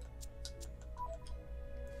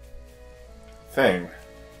 thing.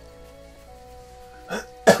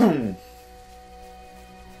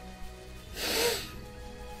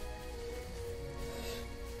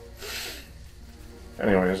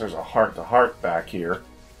 Anyways, there's a heart-to-heart back here.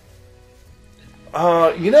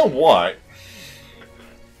 You know what?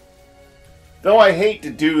 Though I hate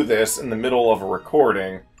to do this in the middle of a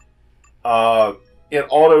recording, it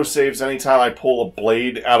auto-saves anytime I pull a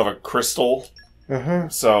blade out of a crystal.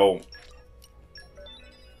 So...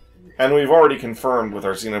 And we've already confirmed with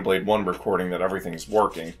our Xenoblade 1 recording that everything's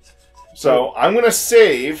working. So I'm going to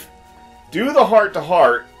save, do the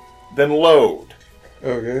heart-to-heart, then load.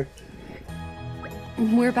 Okay.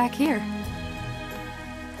 We're back here.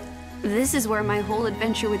 This is where my whole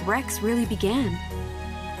adventure with Rex really began.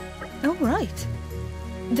 Oh, right.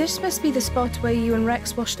 This must be the spot where you and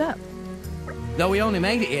Rex washed up. Though we only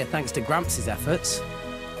made it here thanks to Gramps' efforts.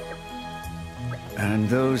 And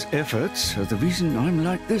those efforts are the reason I'm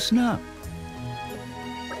like this now.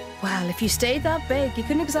 Well, if you stayed that big, you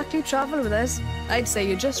couldn't exactly travel with us. I'd say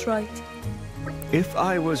you're just right. If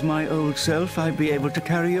I was my old self, I'd be able to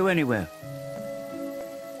carry you anywhere.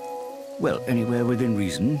 Well, anywhere within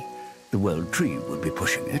reason. The World Tree would be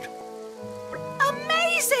pushing it.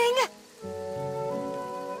 Amazing!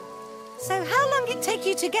 So how long it take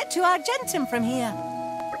you to get to Argentum from here?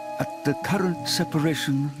 At the current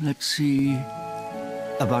separation, let's see,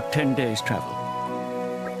 about 10 days' travel.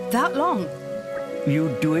 That long?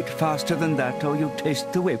 You do it faster than that, or you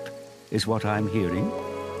taste the whip, is what I'm hearing.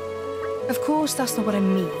 Of course, that's not what I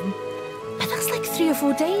mean. But that's like 3 or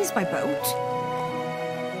 4 days by boat.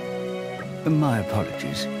 My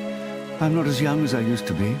apologies. I'm not as young as I used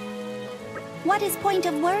to be. What is point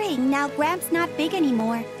of worrying now Gramps not big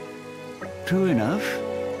anymore? True enough.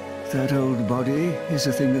 That old body is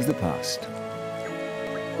a thing of the past.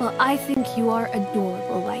 Well, I think you are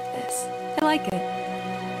adorable like this. I like it.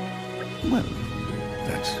 Well,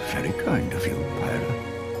 that's very kind of you,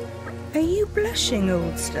 Pyra. Are you blushing,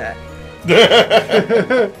 oldster?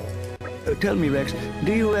 Tell me, Rex,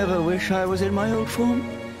 do you ever wish I was in my old form?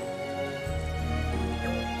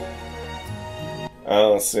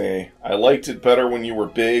 Let's see. I liked it better when you were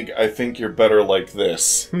big. I think you're better like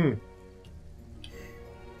this. You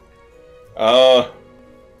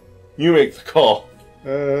make the call.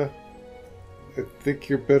 I think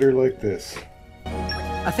you're better like this.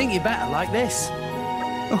 I think you're better like this.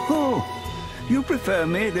 Oh, you prefer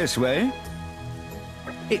me this way?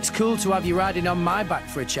 It's cool to have you riding on my back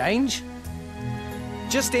for a change.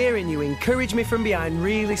 Just hearing you encourage me from behind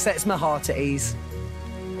really sets my heart at ease.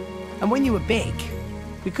 And when you were big,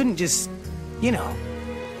 we couldn't just, you know,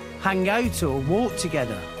 hang out or walk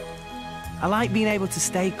together. I like being able to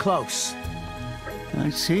stay close. I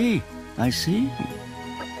see. I see.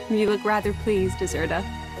 You look rather pleased, Deserta.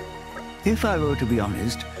 If I were to be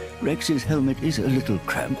honest, Rex's helmet is a little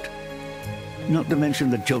cramped. Not to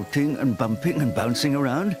mention the jolting and bumping and bouncing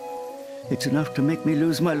around. It's enough to make me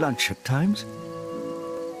lose my lunch at times.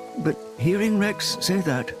 But hearing Rex say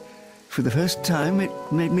that, for the first time, it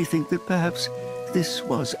made me think that perhaps this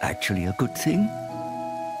was actually a good thing.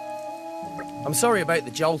 I'm sorry about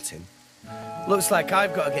the jolting. Looks like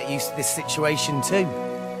I've got to get used to this situation too.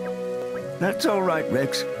 That's all right,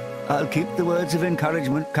 Rex. I'll keep the words of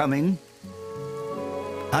encouragement coming.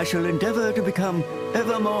 I shall endeavor to become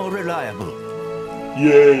ever more reliable.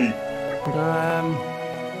 Yay!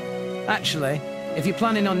 Actually, if you're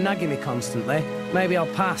planning on nagging me constantly, maybe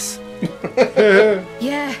I'll pass.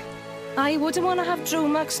 Yeah. I wouldn't want to have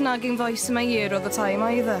Dromac's nagging voice in my ear all the time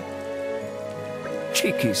either.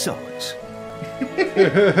 Cheeky sods.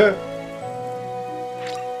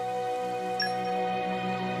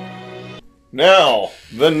 Now,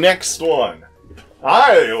 the next one.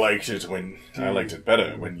 I liked it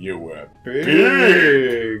better when you were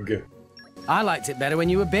big. I liked it better when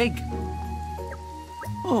you were big.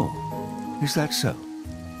 Oh, is that so?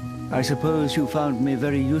 I suppose you found me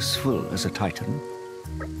very useful as a Titan.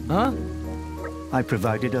 Huh? I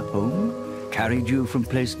provided a home, carried you from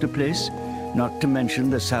place to place, not to mention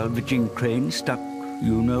the salvaging crane stuck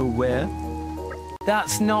you know where.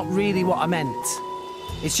 That's not really what I meant.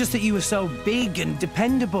 It's just that you were so big and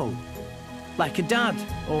dependable. Like a dad,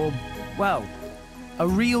 or, well, a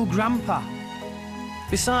real grandpa.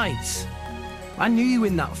 Besides, I knew you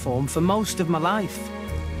in that form for most of my life.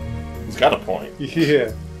 He's got a point.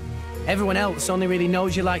 Yeah. Everyone else only really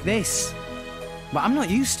knows you like this. But I'm not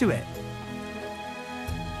used to it.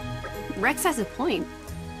 Rex has a point.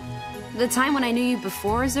 The time when I knew you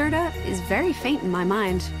before Zerda is very faint in my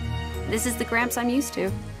mind. This is the Gramps I'm used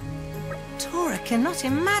to. Tora cannot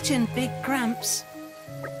imagine Big Gramps.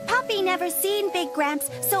 Poppy never seen Big Gramps,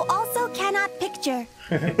 so also cannot picture.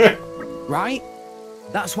 Right?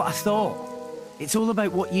 That's what I thought. It's all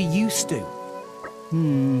about what you're used to.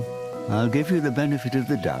 I'll give you the benefit of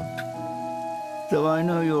the doubt. Though I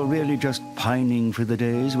know you're really just pining for the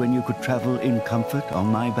days when you could travel in comfort on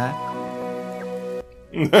my back.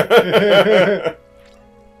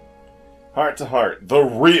 Heart to heart, the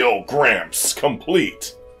real Gramps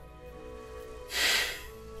complete.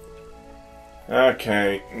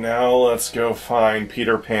 Okay, now let's go find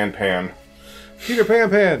Peter Pan Pan. Peter Pan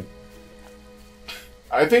Pan!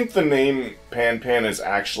 I think the name Pan Pan is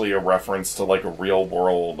actually a reference to like a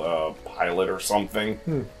real-world pilot or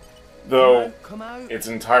something. Though, it's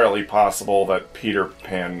entirely possible that Peter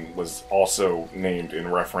Pan was also named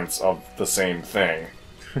in reference of the same thing.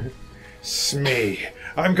 Smee,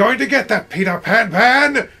 I'm going to get that Peter Pan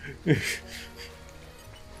Pan!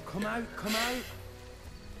 Come out, come out.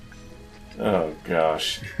 Oh,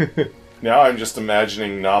 gosh. Now I'm just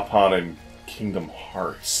imagining Napon and Kingdom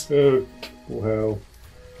Hearts. Oh, well.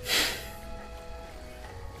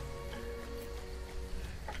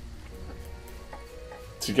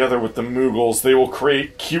 Together with the Moogles, they will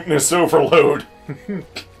create cuteness overload.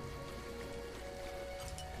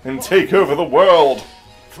 And take over the world.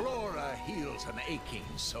 Flora heals an aching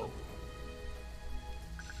soul.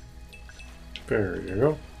 There you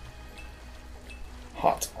go.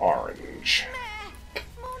 Hot orange.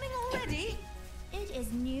 Morning already? It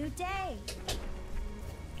is new day.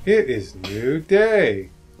 It is new day.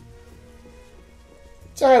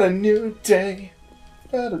 It's a new day.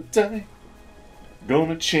 Better day.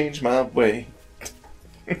 Gonna change my way.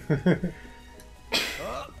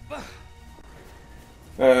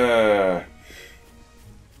 That'll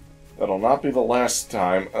not be the last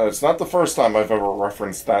time. It's not the first time I've ever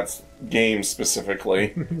referenced that game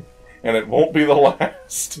specifically. And it won't be the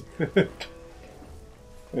last.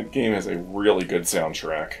 That game has a really good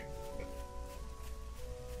soundtrack.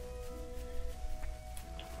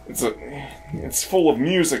 It's full of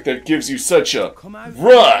music that gives you such a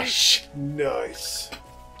rush! Nice.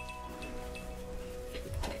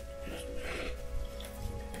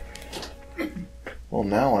 Well,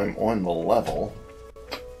 now I'm on the level.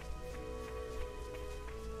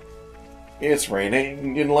 It's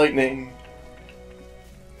raining and lightning.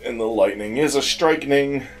 And the lightning is a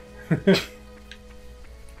striking.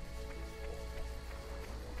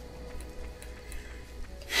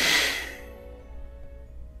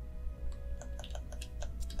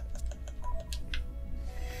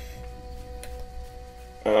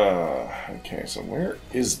 Okay, so where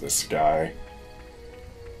is this guy?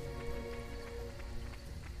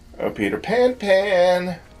 Oh, Peter Pan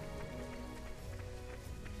Pan!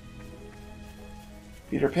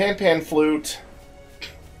 Peter Pan Pan flute.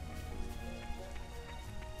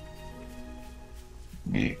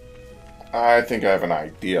 I think I have an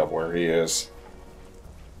idea of where he is.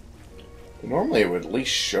 Normally it would at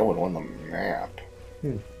least show it on the map.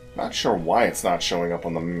 Not sure why it's not showing up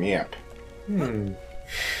on the map.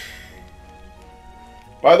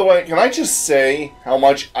 By the way, can I just say how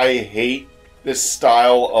much I hate this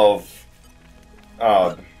style of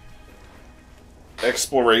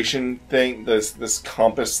exploration thing, this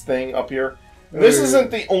compass thing up here? This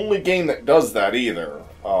isn't the only game that does that either.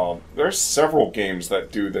 There's several games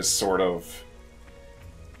that do this sort of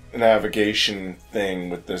navigation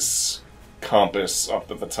thing with this compass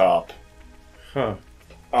up at the top. Huh.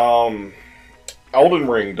 Elden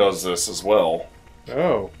Ring does this as well.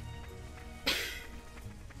 Oh.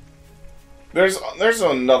 There's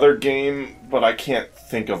another game, but I can't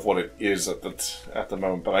think of what it is at the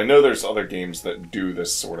moment. But I know there's other games that do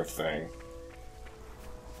this sort of thing.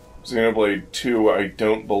 Xenoblade 2, I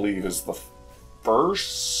don't believe, is the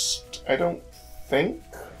first. I don't think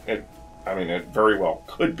it. I mean, it very well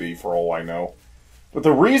could be, for all I know. But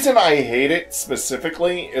the reason I hate it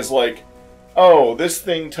specifically is like, oh, this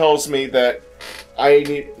thing tells me that I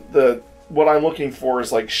need what I'm looking for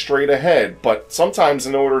is like straight ahead, but sometimes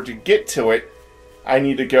in order to get to it, I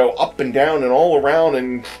need to go up and down and all around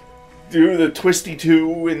and do the twisty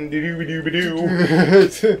two and doo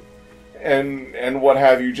and what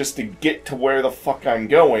have you just to get to where the fuck I'm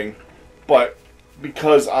going. But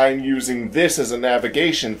because I'm using this as a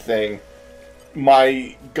navigation thing,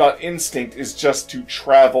 my gut instinct is just to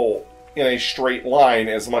travel in a straight line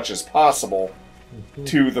as much as possible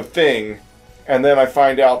to the thing. And then I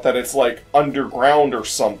find out that it's like underground or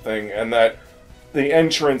something, and that the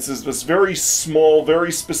entrance is this very small,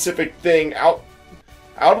 very specific thing out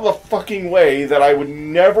of the fucking way that I would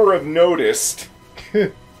never have noticed.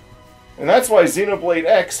 And that's why Xenoblade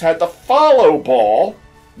X had the follow ball,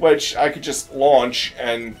 which I could just launch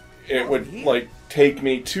and it would like take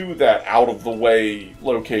me to that out of the way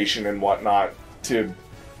location and whatnot to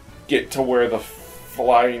get to where the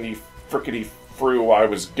flying frickety frou I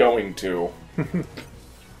was going to.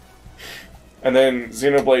 And then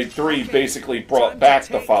Xenoblade 3 basically brought back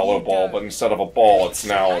the follow ball, but instead of a ball, it's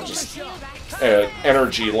now just an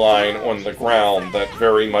energy line on the ground that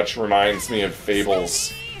very much reminds me of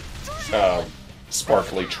Fable's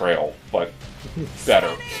Sparkly Trail, but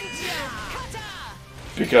better.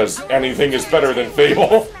 Because anything is better than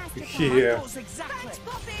Fable. Yeah.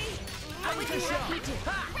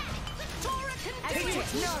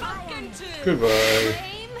 Goodbye.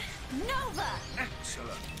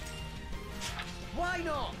 Excellent. Why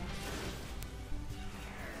not?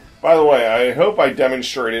 By the way, I hope I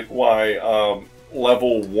demonstrated why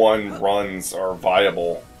level 1 runs are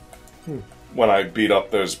viable when I beat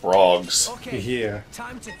up those brogs. Okay. Yeah.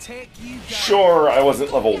 Time to take you down. Sure, I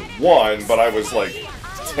wasn't level 1, but I was like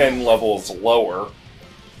 10 levels lower.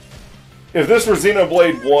 If this were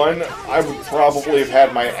Xenoblade 1, I would probably have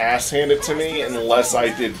had my ass handed to me unless I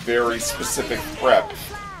did very specific prep.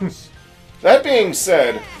 That being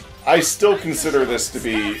said, I still consider this to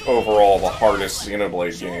be overall the hardest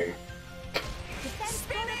Xenoblade game.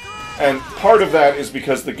 And part of that is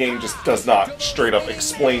because the game just does not straight up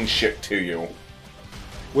explain shit to you.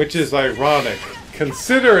 Which is ironic,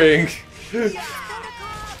 considering...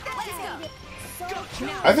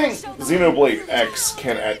 I think Xenoblade X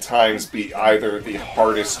can at times be either the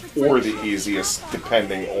hardest or the easiest,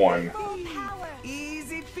 depending on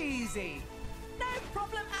Easy peasy.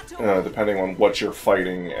 depending on what you're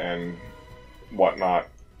fighting and whatnot.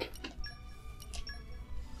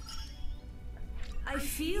 I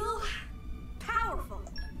feel powerful.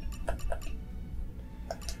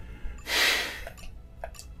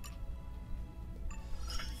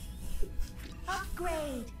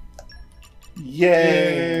 Upgrade.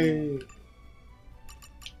 Yay!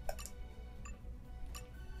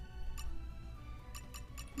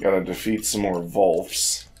 Gotta defeat some more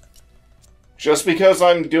Volfs. Just because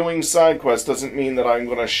I'm doing side quests doesn't mean that I'm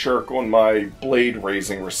gonna shirk on my blade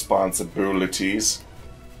raising responsibilities.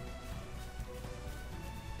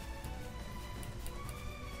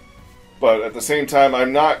 But at the same time,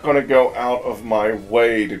 I'm not gonna go out of my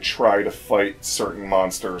way to try to fight certain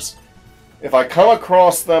monsters. If I come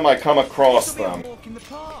across them, I come across them.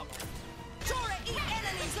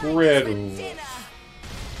 Red.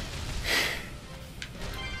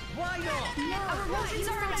 Why not? Our emotions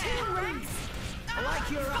are too, Rex. I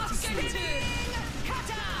like your attitude.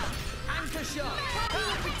 Anchor shot.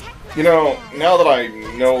 You know, now that I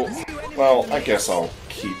know, well, I guess I'll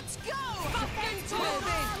keep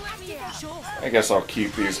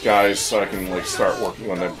these guys so I can like start working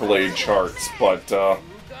on their blade charts, but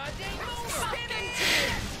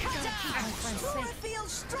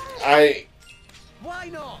I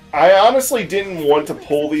honestly didn't want to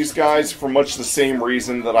pull these guys for much the same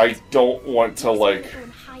reason that I don't want to, like...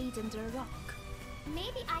 Hide under a rock.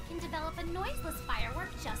 Maybe I can develop a noiseless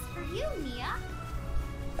firework just for you, Mia.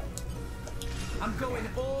 I'm going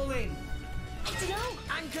all in.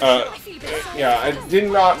 Yeah, I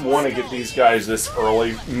did not want to get these guys this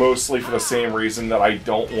early, mostly for the same reason that I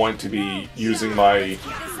don't want to be using my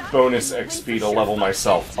bonus XP to level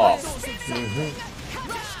myself up.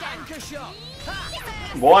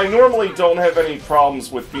 While I normally don't have any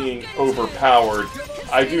problems with being overpowered,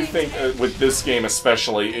 I do think with this game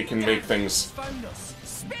especially, it can make things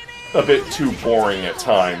a bit too boring at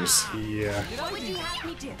times. Yeah.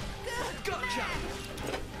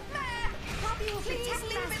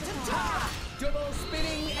 Double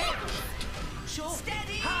spinning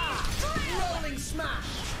steady rolling smash.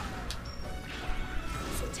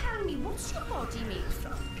 So tell me, what's your body made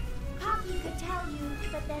from? Poppy could tell you,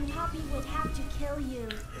 but then Poppy would have to kill you.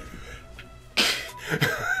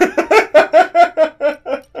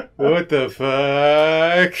 What the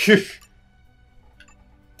fuck?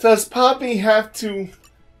 Does Poppy have to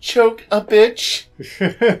choke a bitch?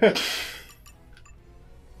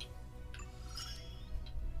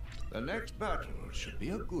 The next battle should be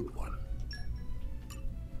a good one.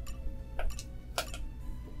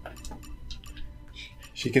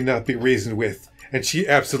 She cannot be reasoned with, and she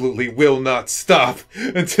absolutely will not stop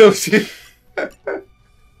until she...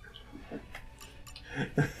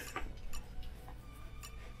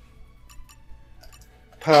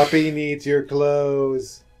 Poppy needs your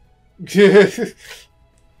clothes.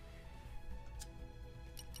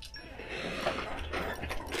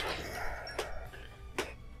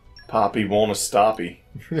 Poppy won't stoppy.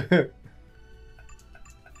 The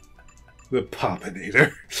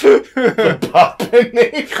Poppinator. The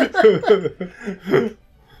Poppinator.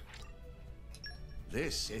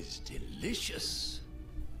 This is delicious.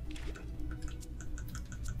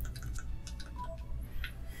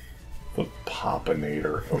 The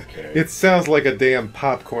Poppinator, okay. It sounds like a damn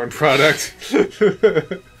popcorn product.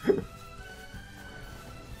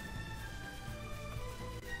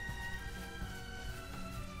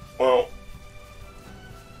 Well,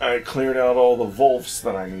 I cleared out all the Volfs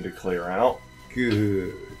that I need to clear out.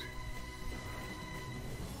 Good.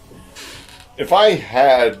 If I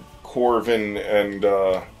had Corvin and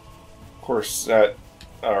Corset,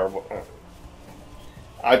 or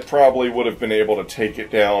I probably would have been able to take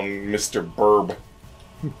it down Mr. Burb,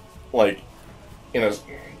 like, in a,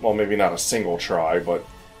 well, maybe not a single try, but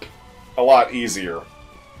a lot easier.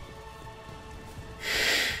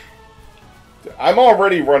 I'm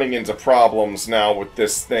already running into problems now with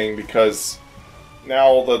this thing, because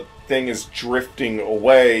now the thing is drifting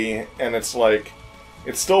away, and it's like,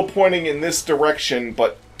 it's still pointing in this direction,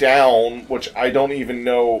 but down, which I don't even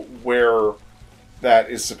know where that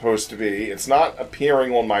is supposed to be. It's not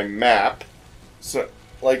appearing on my map. So,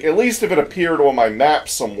 like, at least if it appeared on my map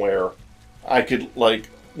somewhere, I could, like,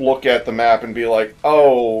 look at the map and be like,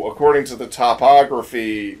 oh, according to the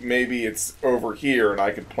topography, maybe it's over here, and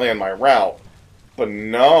I could plan my route. But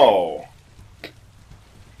no.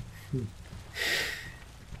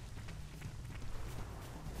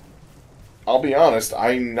 I'll be honest,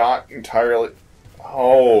 I'm not entirely...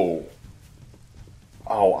 Oh.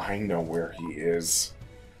 Oh, I know where he is.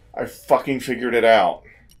 I fucking figured it out.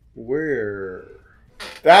 Where?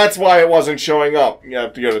 That's why it wasn't showing up. You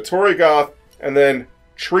have to go to Torrigoth and then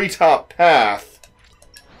Treetop Path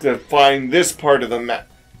to find this part of the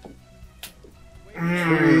map.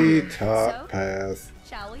 Treetop Path.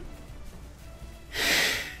 Shall we?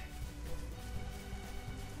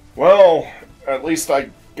 Well, at least I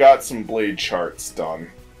got some blade charts done.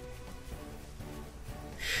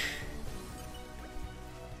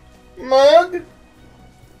 Mug?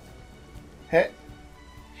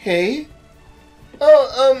 Hey?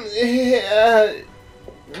 Oh,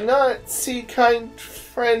 not see kind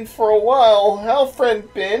friend for a while. How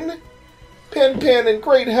friend been? Pan in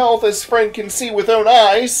great health as friend can see with own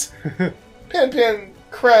eyes. Pan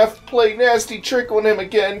craft play nasty trick on him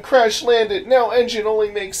again. Crash landed. Now engine only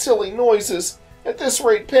makes silly noises. At this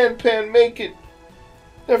rate, Pan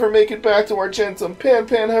never make it back to Argentum. Pan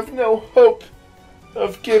have no hope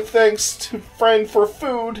of give thanks to friend for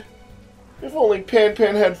food. If only Pan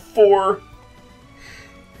had 4.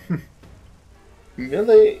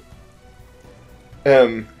 Millie.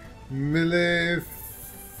 Millie.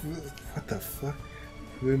 What the fuck?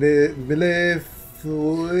 Millie.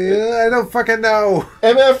 I don't fucking know.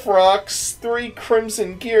 MF rocks, 3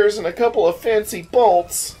 crimson gears, and a couple of fancy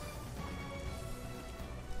bolts.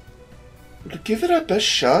 Give it a best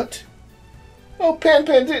shot. Oh, Pan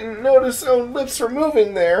didn't notice own lips were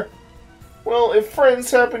moving there. Well, if friends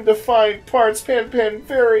happen to find parts, Pan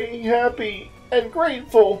very happy and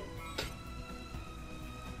grateful.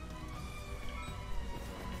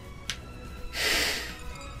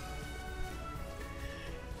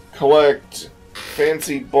 Collect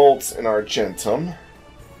fancy bolts in Argentum.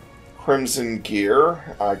 Crimson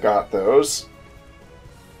gear. I got those.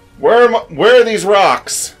 Where are these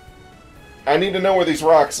rocks? I need to know where these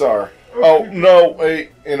rocks are. Oh, no,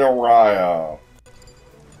 wait, in Araya.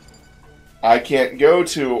 I can't go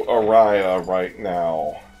to Araya right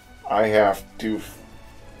now. I have to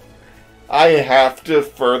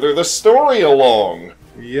further the story along.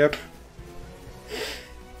 Yep.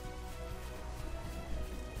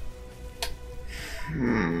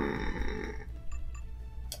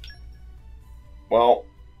 Well...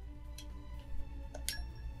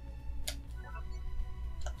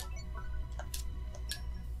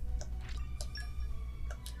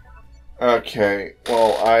 Okay,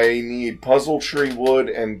 well, I need puzzle tree wood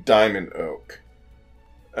and diamond oak.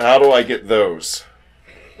 How do I get those?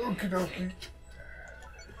 Okie dokie.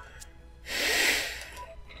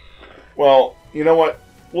 Well, you know what?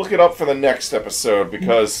 Look it up for the next episode,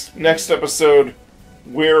 because next episode,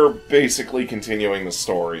 we're basically continuing the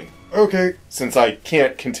story. Okay. Since I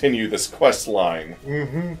can't continue this quest line.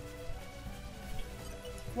 Mm-hmm.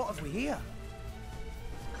 What have we here?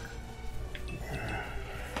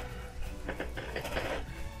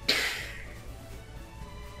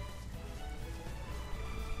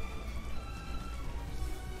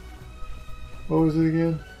 What was it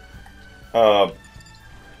again?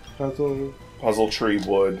 Puzzle tree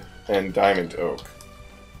wood and diamond oak.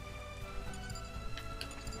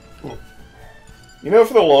 Oh. You know,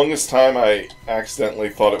 for the longest time, I accidentally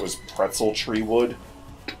thought it was pretzel tree wood.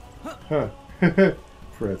 Huh.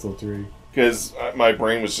 Pretzel tree. Because my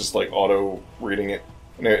brain was just, like, auto-reading it.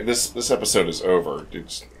 Anyway, this episode is over.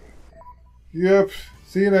 Yep.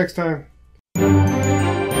 See you next time.